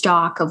a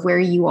stock of where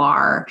you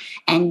are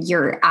and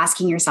you're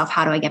asking yourself,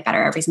 how do I get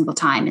better every single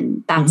time?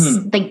 And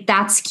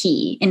that's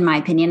key, in my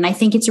opinion. And I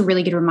think it's a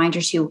really good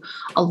reminder to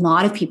a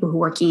lot of people who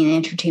are working in the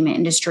entertainment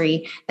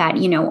industry that,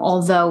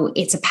 although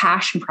it's a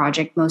passion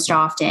project most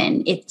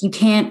often, you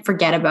can't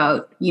forget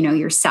about,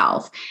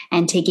 yourself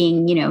and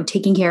taking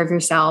care of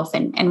yourself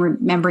and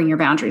remembering your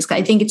boundaries.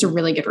 I think it's a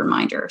really good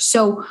reminder.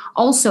 So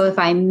also, if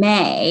I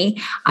may,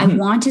 I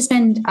want to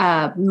spend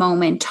a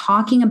moment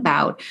talking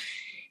about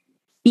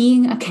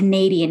being a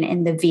Canadian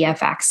in the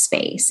VFX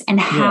space and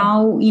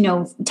how,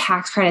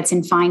 tax credits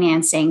and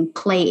financing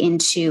play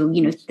into,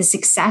 the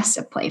success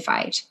of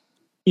Playfight.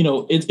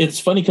 It's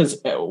funny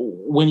because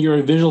when you're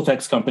a visual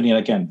effects company, and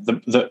again,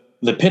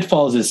 the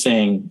pitfalls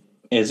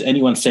is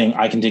anyone saying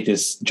I can take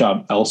this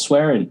job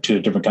elsewhere and to a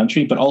different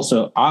country, but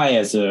also I,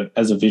 as a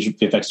visual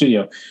VFX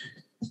studio,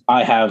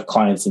 I have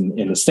clients in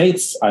the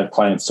States. I have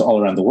clients all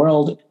around the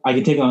world. I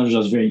can take on those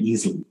jobs very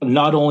easily.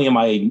 Not only am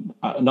I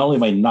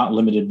not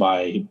limited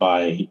by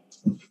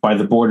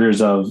the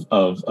borders of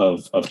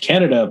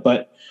Canada,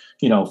 but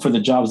for the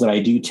jobs that I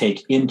do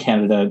take in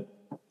Canada,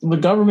 the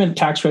government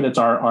tax credits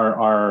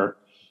are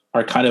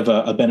kind of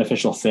a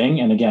beneficial thing.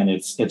 And again,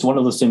 it's one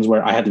of those things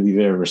where I have to be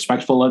very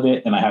respectful of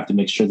it, and I have to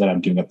make sure that I'm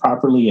doing it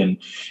properly and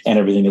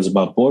everything is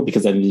above board,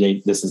 because at the end of the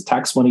day, this is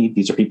tax money.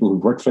 These are people who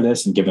work for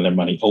this and giving their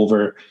money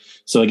over.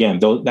 So again,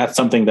 that's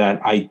something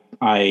that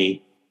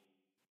I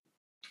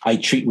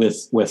treat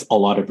with a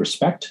lot of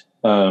respect,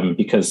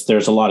 because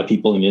there's a lot of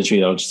people in the industry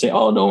that will just say,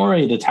 oh, don't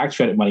worry, the tax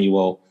credit money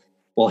will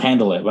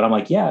handle it. But I'm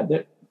like, yeah,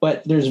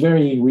 but there's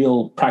very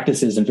real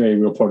practices and very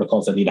real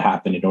protocols that need to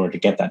happen in order to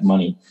get that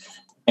money.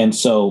 And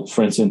so,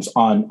 for instance,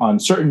 on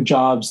certain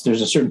jobs,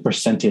 there's a certain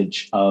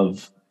percentage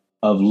of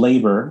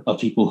labor of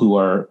people who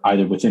are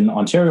either within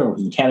Ontario or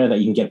within Canada that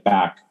you can get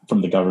back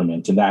from the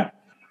government. And that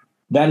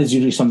is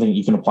usually something that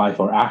you can apply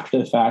for after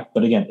the fact.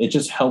 But again, it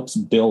just helps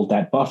build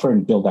that buffer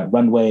and build that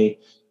runway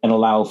and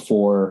allow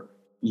for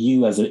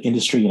you as an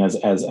industry and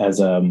as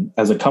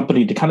a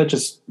company to kind of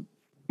just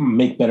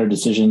make better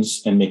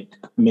decisions and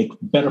make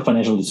better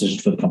financial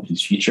decisions for the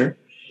company's future.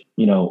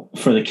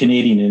 For the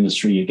Canadian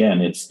industry,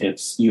 again,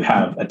 it's you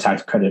have a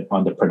tax credit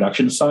on the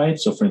production side.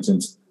 So for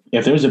instance,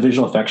 if there's a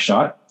visual effects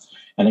shot,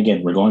 and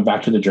again, we're going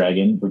back to the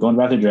dragon,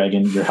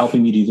 you're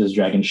helping me do this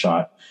dragon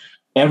shot.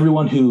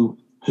 Everyone who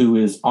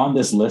is on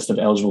this list of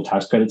eligible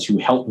tax credits who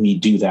helped me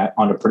do that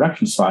on the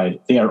production side,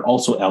 they are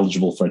also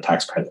eligible for a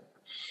tax credit.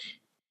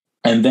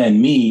 And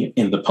then me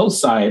in the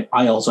post side,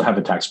 I also have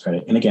a tax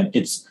credit. And again,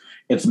 it's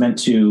meant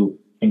to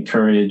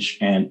encourage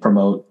and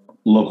promote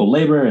local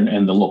labor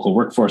and the local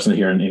workforce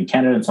here in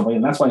Canada and stuff like that.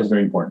 And that's why it's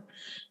very important.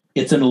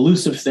 It's an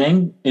elusive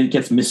thing. It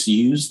gets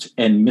misused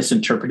and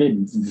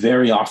misinterpreted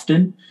very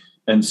often.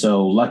 And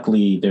so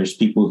luckily there's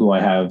people who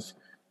I have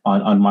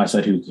on my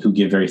side who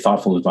give very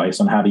thoughtful advice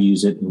on how to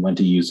use it and when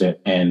to use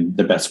it and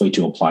the best way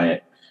to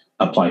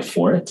apply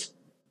for it.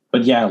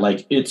 But yeah,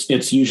 like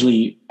it's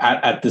usually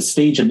at the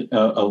stage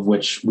of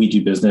which we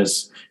do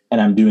business, and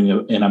I'm doing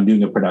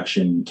a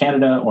production in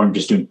Canada, or I'm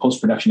just doing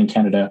post-production in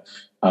Canada.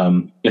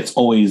 It's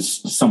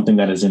always something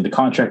that is in the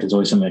contract. It's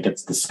always something that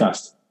gets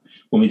discussed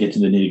when we get to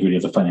the nitty-gritty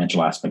of the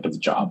financial aspect of the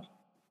job.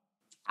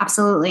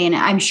 Absolutely. And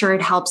I'm sure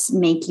it helps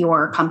make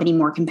your company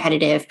more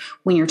competitive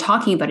when you're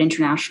talking about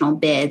international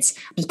bids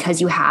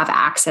because you have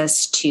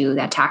access to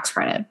that tax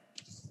credit.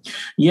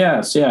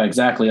 Yes, yeah,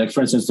 exactly. Like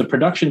for instance, the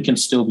production can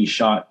still be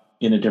shot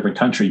in a different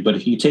country, but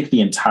if you take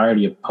the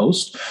entirety of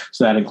post,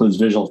 so that includes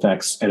visual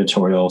effects,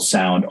 editorial,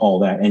 sound, all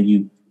that, and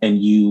you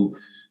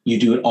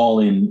do it all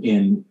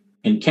in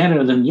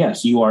Canada, then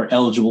yes, you are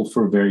eligible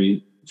for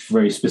very,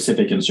 very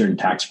specific and certain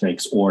tax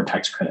breaks or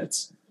tax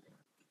credits.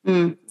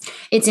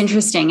 It's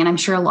interesting. And I'm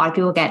sure a lot of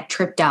people get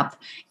tripped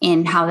up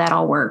in how that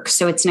all works.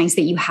 So it's nice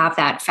that you have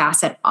that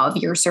facet of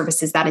your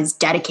services that is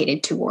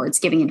dedicated towards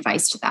giving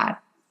advice to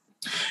that.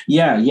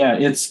 Yeah.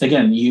 It's,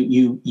 again,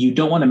 you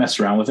don't want to mess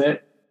around with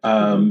it.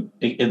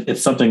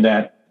 It's something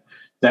that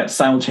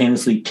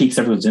simultaneously piques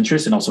everyone's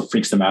interest and also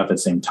freaks them out at the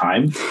same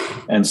time.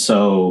 And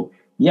so,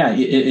 yeah,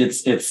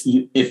 if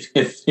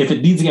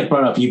it needs to get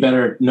brought up, you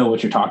better know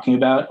what you're talking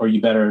about, or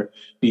you better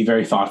be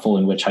very thoughtful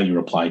in how you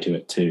reply to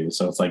it too.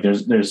 So it's like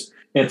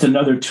it's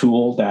another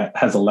tool that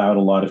has allowed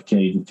a lot of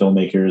Canadian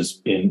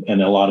filmmakers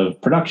in a lot of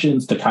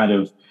productions to kind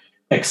of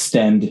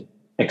extend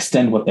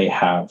what they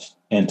have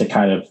and to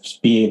kind of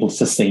be able to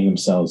sustain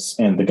themselves.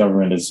 And the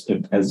government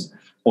has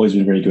always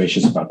been very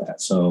gracious about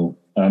that. So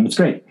it's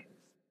great.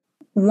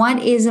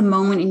 What is a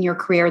moment in your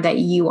career that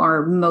you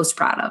are most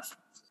proud of?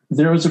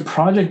 There was a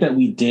project that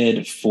we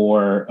did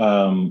for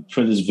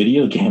this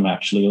video game,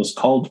 actually. It was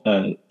called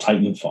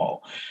Titanfall.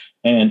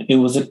 And it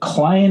was a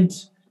client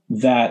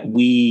that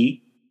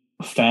we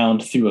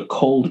found through a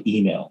cold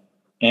email.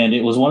 And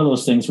it was one of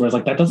those things where it's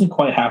like, that doesn't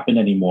quite happen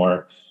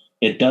anymore.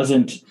 It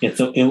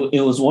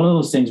was one of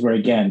those things where,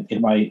 again,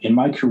 in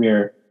my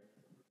career,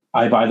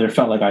 I've either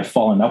felt like I've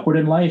fallen upward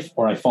in life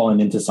or I've fallen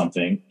into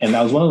something. And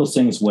that was one of those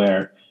things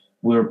where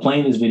we were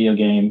playing this video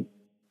game.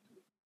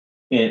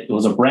 It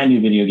was a brand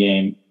new video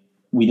game.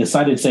 We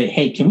decided to say,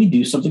 hey, can we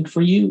do something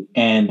for you?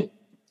 And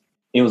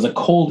it was a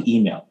cold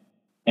email.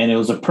 And it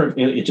was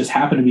it just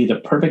happened to be the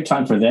perfect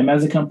time for them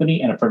as a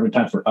company and a perfect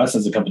time for us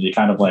as a company to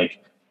kind of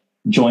like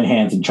join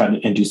hands and try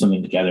to do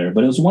something together.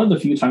 But it was one of the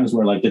few times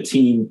where like the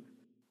team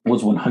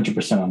was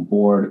 100% on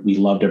board. We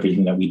loved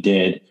everything that we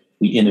did.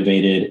 We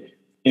innovated.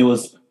 It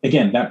was,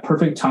 again, that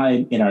perfect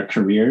time in our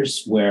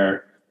careers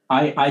where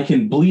I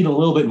can bleed a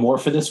little bit more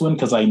for this one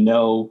because I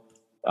know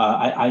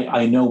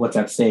I know what's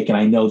at stake, and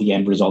I know the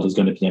end result is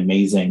going to be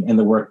amazing. And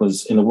the work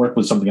was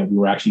something that we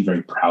were actually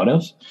very proud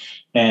of.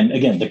 And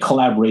again, the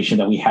collaboration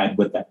that we had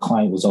with that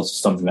client was also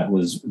something that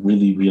was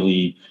really,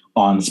 really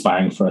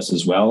awe-inspiring for us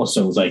as well.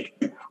 So it was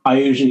like, I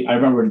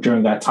remember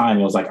during that time,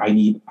 it was like,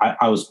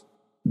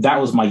 that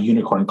was my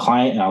unicorn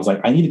client. And I was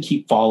like, I need to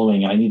keep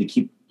following and I need to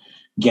keep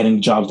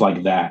getting jobs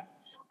like that.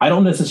 I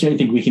don't necessarily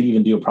think we can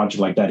even do a project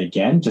like that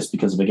again, just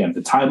because of, again,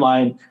 the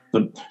timeline,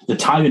 the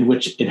time in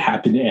which it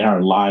happened in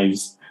our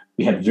lives.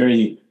 We had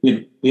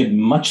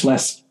much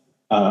less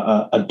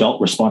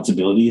adult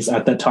responsibilities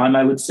at that time,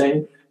 I would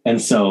say. And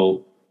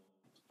so,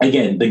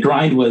 again, the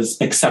grind was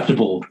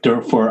acceptable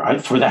for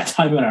that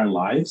time in our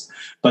lives,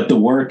 but the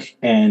work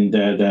and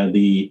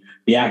the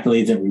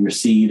accolades that we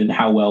received and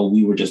how well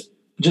we were just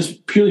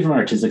purely from an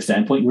artistic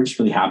standpoint, we're just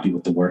really happy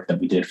with the work that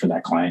we did for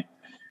that client.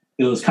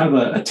 It was kind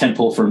of a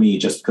tentpole for me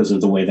just because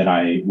of the way that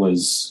I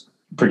was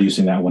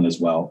producing that one as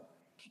well.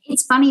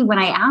 It's funny when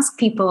I ask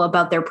people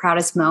about their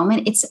proudest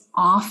moment, it's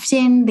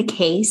often the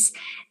case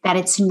that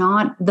it's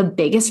not the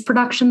biggest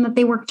production that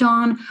they worked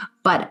on,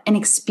 but an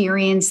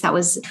experience that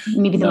was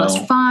maybe the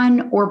most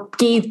fun or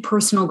gave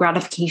personal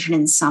gratification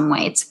in some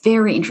way. It's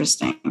very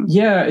interesting.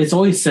 Yeah, it's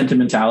always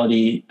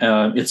sentimentality.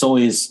 It's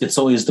always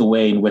the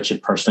way in which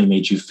it personally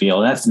made you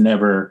feel. That's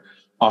never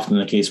often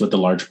the case with the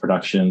large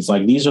productions.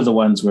 Like these are the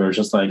ones where it's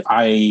just like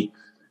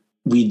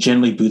we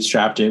generally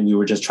bootstrapped it. We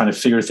were just trying to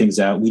figure things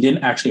out. We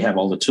didn't actually have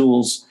all the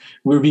tools.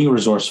 We were being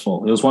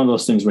resourceful. It was one of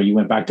those things where you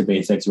went back to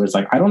basics where it's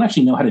like, I don't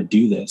actually know how to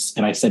do this.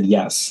 And I said,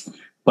 yes,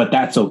 but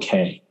that's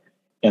okay.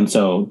 And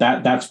so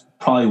that's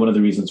probably one of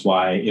the reasons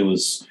why it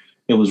was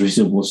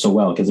received so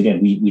well. Because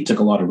again, we took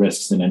a lot of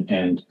risks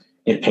and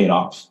it paid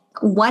off.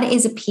 What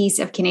is a piece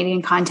of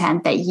Canadian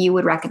content that you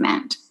would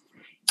recommend?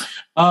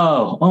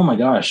 Oh my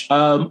gosh.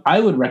 I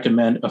would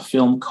recommend a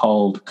film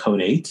called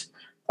Code 8.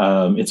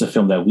 It's a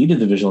film that we did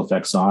the visual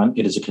effects on.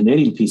 It is a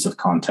Canadian piece of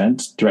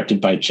content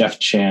directed by Jeff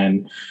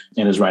Chan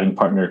and his writing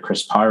partner,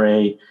 Chris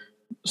Pare,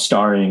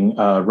 starring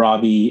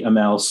Robbie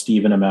Amell,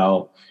 Stephen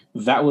Amell.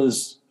 That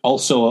was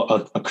also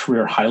a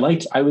career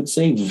highlight, I would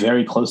say,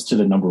 very close to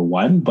the number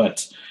one,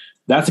 but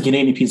that's a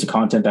Canadian piece of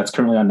content that's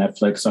currently on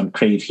Netflix, on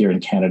Crave here in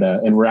Canada.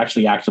 And we're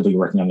actually actively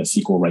working on a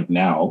sequel right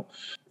now.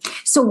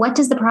 So what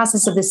does the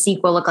process of the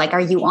sequel look like?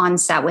 Are you on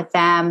set with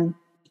them?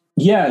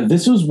 Yeah,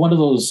 this was one of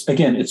those,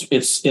 again,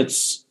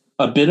 it's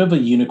a bit of a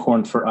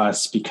unicorn for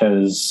us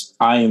because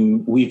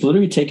we've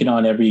literally taken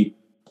on every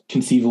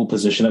conceivable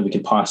position that we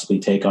could possibly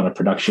take on a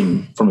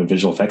production from a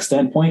visual effects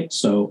standpoint.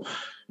 So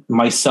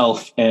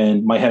myself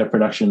and my head of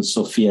production,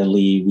 Sophia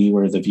Lee, we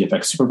were the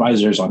VFX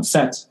supervisors on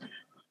set.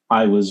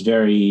 I was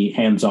very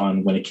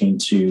hands-on when it came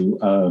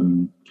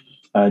to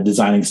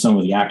designing some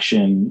of the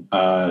action,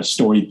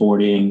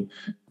 storyboarding.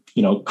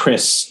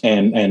 Chris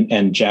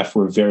and Jeff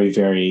were very,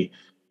 very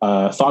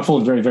thoughtful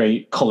and very,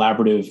 very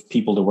collaborative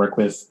people to work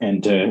with,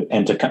 and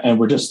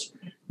we're just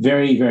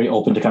very, very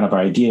open to kind of our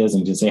ideas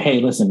and to say, hey,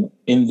 listen,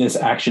 in this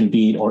action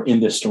beat or in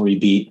this story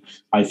beat,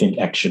 I think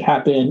X should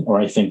happen,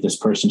 or I think this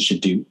person should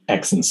do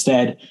X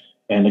instead.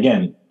 And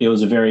again, it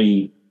was a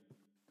very,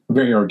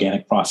 very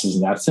organic process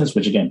in that sense,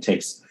 which again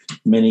takes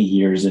many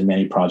years and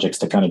many projects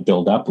to kind of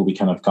build up. But we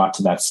kind of got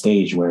to that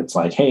stage where it's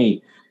like,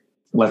 hey,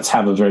 let's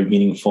have a very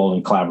meaningful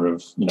and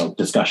collaborative,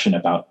 discussion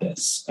about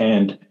this.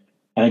 And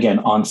again,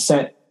 on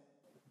set,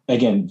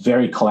 again,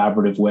 very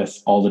collaborative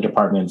with all the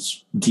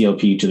departments,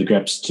 DOP to the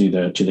grips to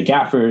the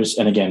gaffers,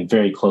 and again,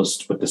 very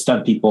close with the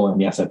stunt people and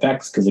the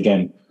SFX, because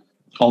again,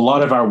 a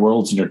lot of our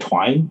worlds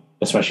intertwine,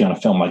 especially on a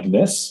film like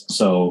this.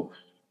 So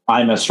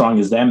I'm as strong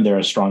as them, they're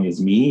as strong as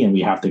me, and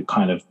we have to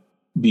kind of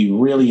be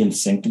really in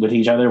sync with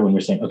each other when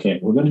we're saying, okay,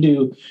 we're going to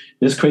do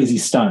this crazy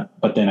stunt,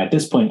 but then at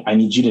this point, I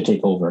need you to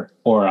take over.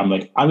 Or I'm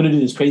like, I'm going to do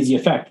this crazy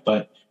effect,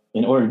 but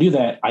in order to do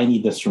that, I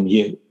need this from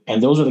you.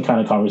 And those are the kind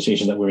of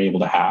conversations that we're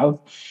able to have.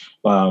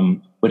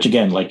 Which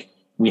again, like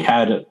we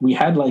had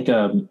like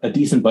a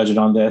decent budget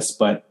on this,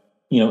 but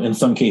in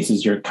some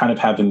cases you're kind of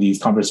having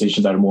these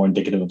conversations that are more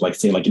indicative of like,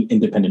 say, like an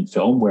independent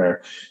film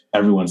where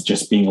everyone's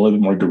just being a little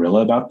bit more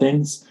guerrilla about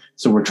things.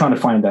 So we're trying to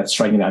find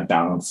striking that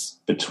balance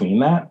between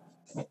that.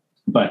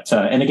 But,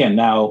 and again,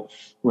 now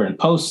we're in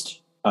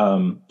post.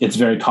 It's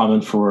very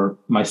common for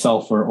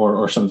myself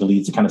or some of the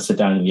leads to kind of sit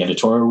down in the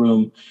editorial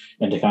room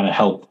and to kind of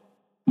help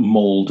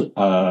mold,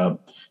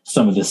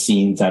 some of the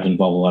scenes that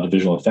involve a lot of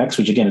visual effects,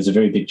 which again is a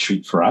very big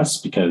treat for us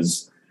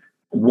because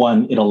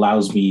one, it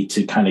allows me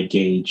to kind of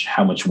gauge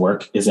how much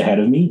work is ahead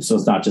of me. So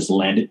it's not just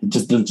it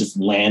just doesn't just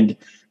land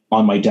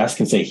on my desk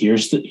and say,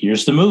 here's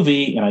the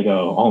movie. And I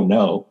go, oh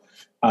no.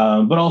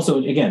 But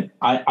also again,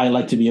 I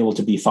like to be able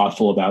to be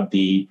thoughtful about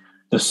the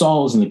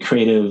solves and the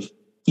creative,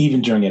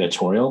 even during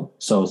editorial.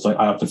 So it's like,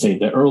 I often say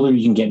the earlier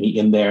you can get me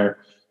in there,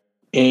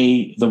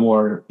 the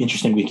more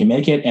interesting we can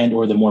make it, and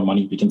or the more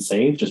money we can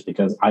save, just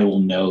because I will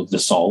know the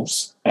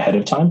solves ahead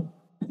of time.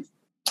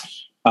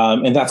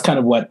 And that's kind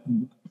of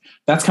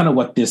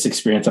what this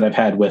experience that I've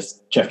had with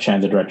Jeff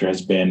Chan, the director,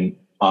 has been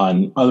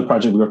on other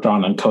projects we worked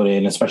on Code 8,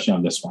 and especially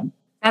on this one.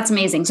 That's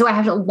amazing. So I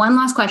have one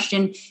last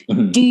question.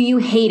 Mm-hmm. Do you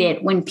hate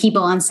it when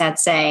people on set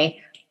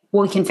say,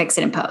 well, we can fix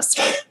it in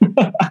post?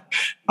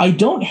 I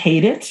don't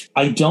hate it.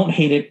 I don't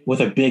hate it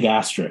with a big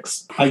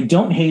asterisk. I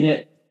don't hate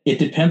it. It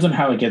depends on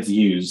how it gets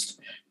used.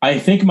 I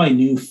think my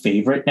new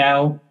favorite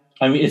now,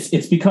 I mean,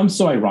 it's become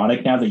so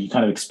ironic now that you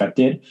kind of expect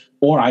it,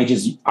 or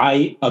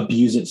I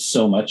abuse it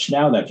so much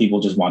now that people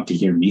just want to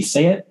hear me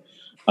say it.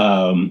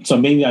 So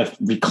maybe I've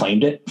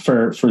reclaimed it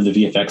for the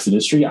VFX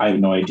industry. I have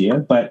no idea.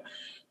 But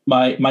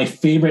my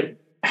favorite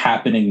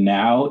happening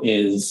now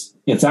is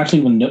it's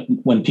actually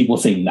when people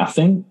say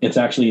nothing. It's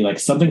actually like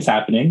something's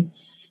happening,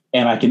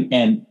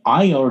 and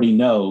I already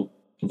know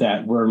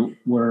that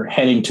we're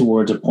heading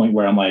towards a point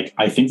where I'm like,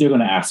 I think they're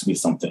going to ask me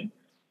something.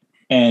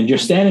 And you're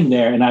standing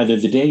there, and either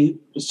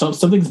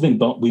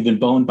we've been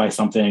boned by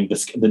something.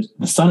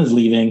 The sun is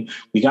leaving.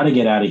 We got to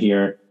get out of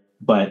here,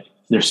 but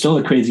there's still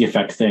a crazy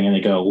effect thing. And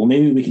they go, well,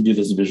 maybe we can do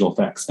this in visual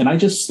effects. And I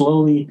just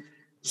slowly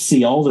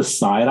see all the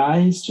side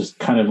eyes just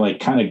kind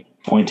of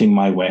pointing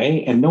my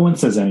way, and no one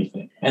says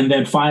anything. And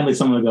then finally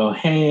someone will go,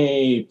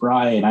 hey,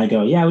 Brian. I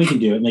go, yeah, we can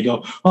do it. And they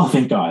go, oh,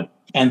 thank God.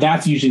 And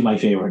that's usually my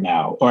favorite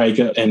now. Or I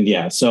go, and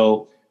yeah,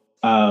 so,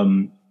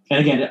 and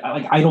again,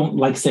 I don't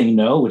like saying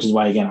no, which is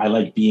why, again, I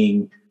like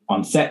being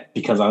on set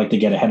because I like to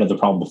get ahead of the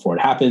problem before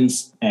it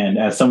happens. And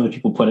as some of the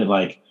people put it,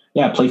 like,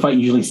 yeah, Playfight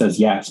usually says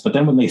yes, but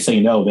then when they say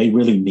no, they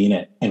really mean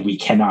it, and we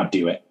cannot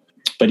do it.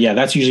 But yeah,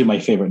 that's usually my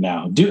favorite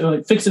now.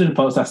 Fix it in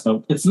post.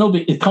 It's no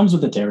big. It comes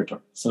with the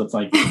territory, so it's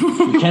like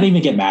you can't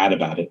even get mad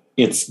about it.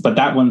 But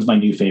that one's my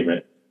new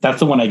favorite. That's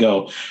the one I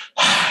go.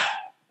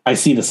 I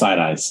see the side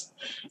eyes.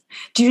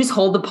 Do you just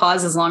hold the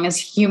pause as long as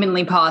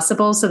humanly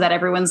possible so that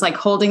everyone's like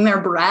holding their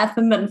breath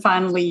and then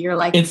finally you're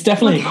like... It's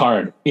definitely a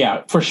card.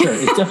 Yeah, for sure.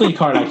 It's definitely a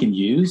card I can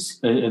use.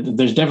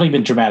 There's definitely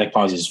been dramatic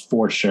pauses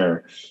for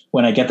sure.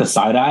 When I get the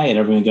side eye and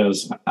everyone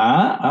goes, and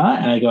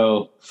I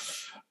go,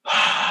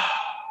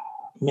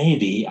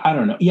 maybe, I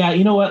don't know. Yeah,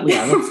 you know what?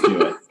 Yeah, let's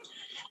do it.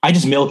 I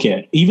just milk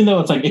it, even though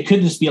it's like, it could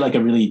just be like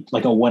a really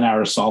like a 1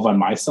 hour solve on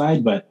my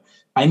side, but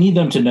I need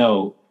them to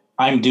know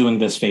I'm doing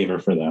this favor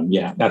for them.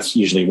 Yeah, that's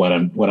usually what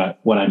I'm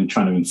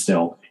trying to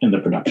instill in the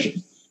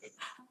production.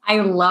 I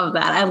love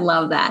that. I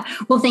love that.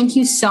 Well, thank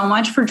you so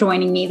much for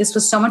joining me. This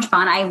was so much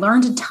fun. I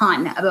learned a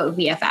ton about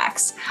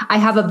VFX. I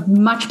have a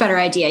much better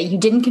idea. You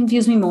didn't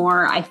confuse me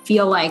more. I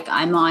feel like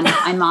I'm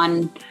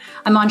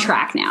on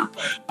track now.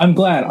 I'm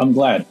glad.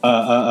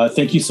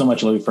 Thank you so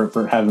much, Louis,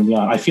 for having me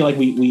on. I feel like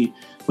we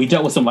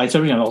dealt with some light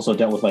surfing and also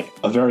dealt with like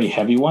a very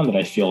heavy one that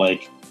I feel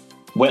like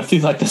went through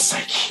like the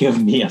psyche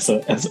of me as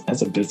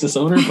a business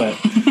owner. But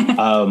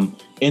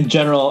in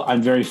general,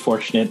 I'm very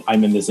fortunate.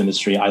 I'm in this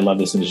industry. I love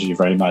this industry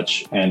very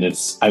much, and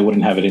I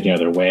wouldn't have it any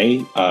other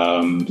way.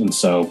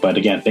 But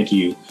again, thank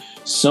you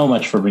so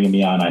much for bringing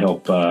me on. I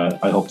hope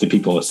the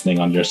people listening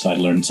on your side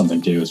learned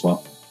something too as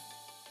well.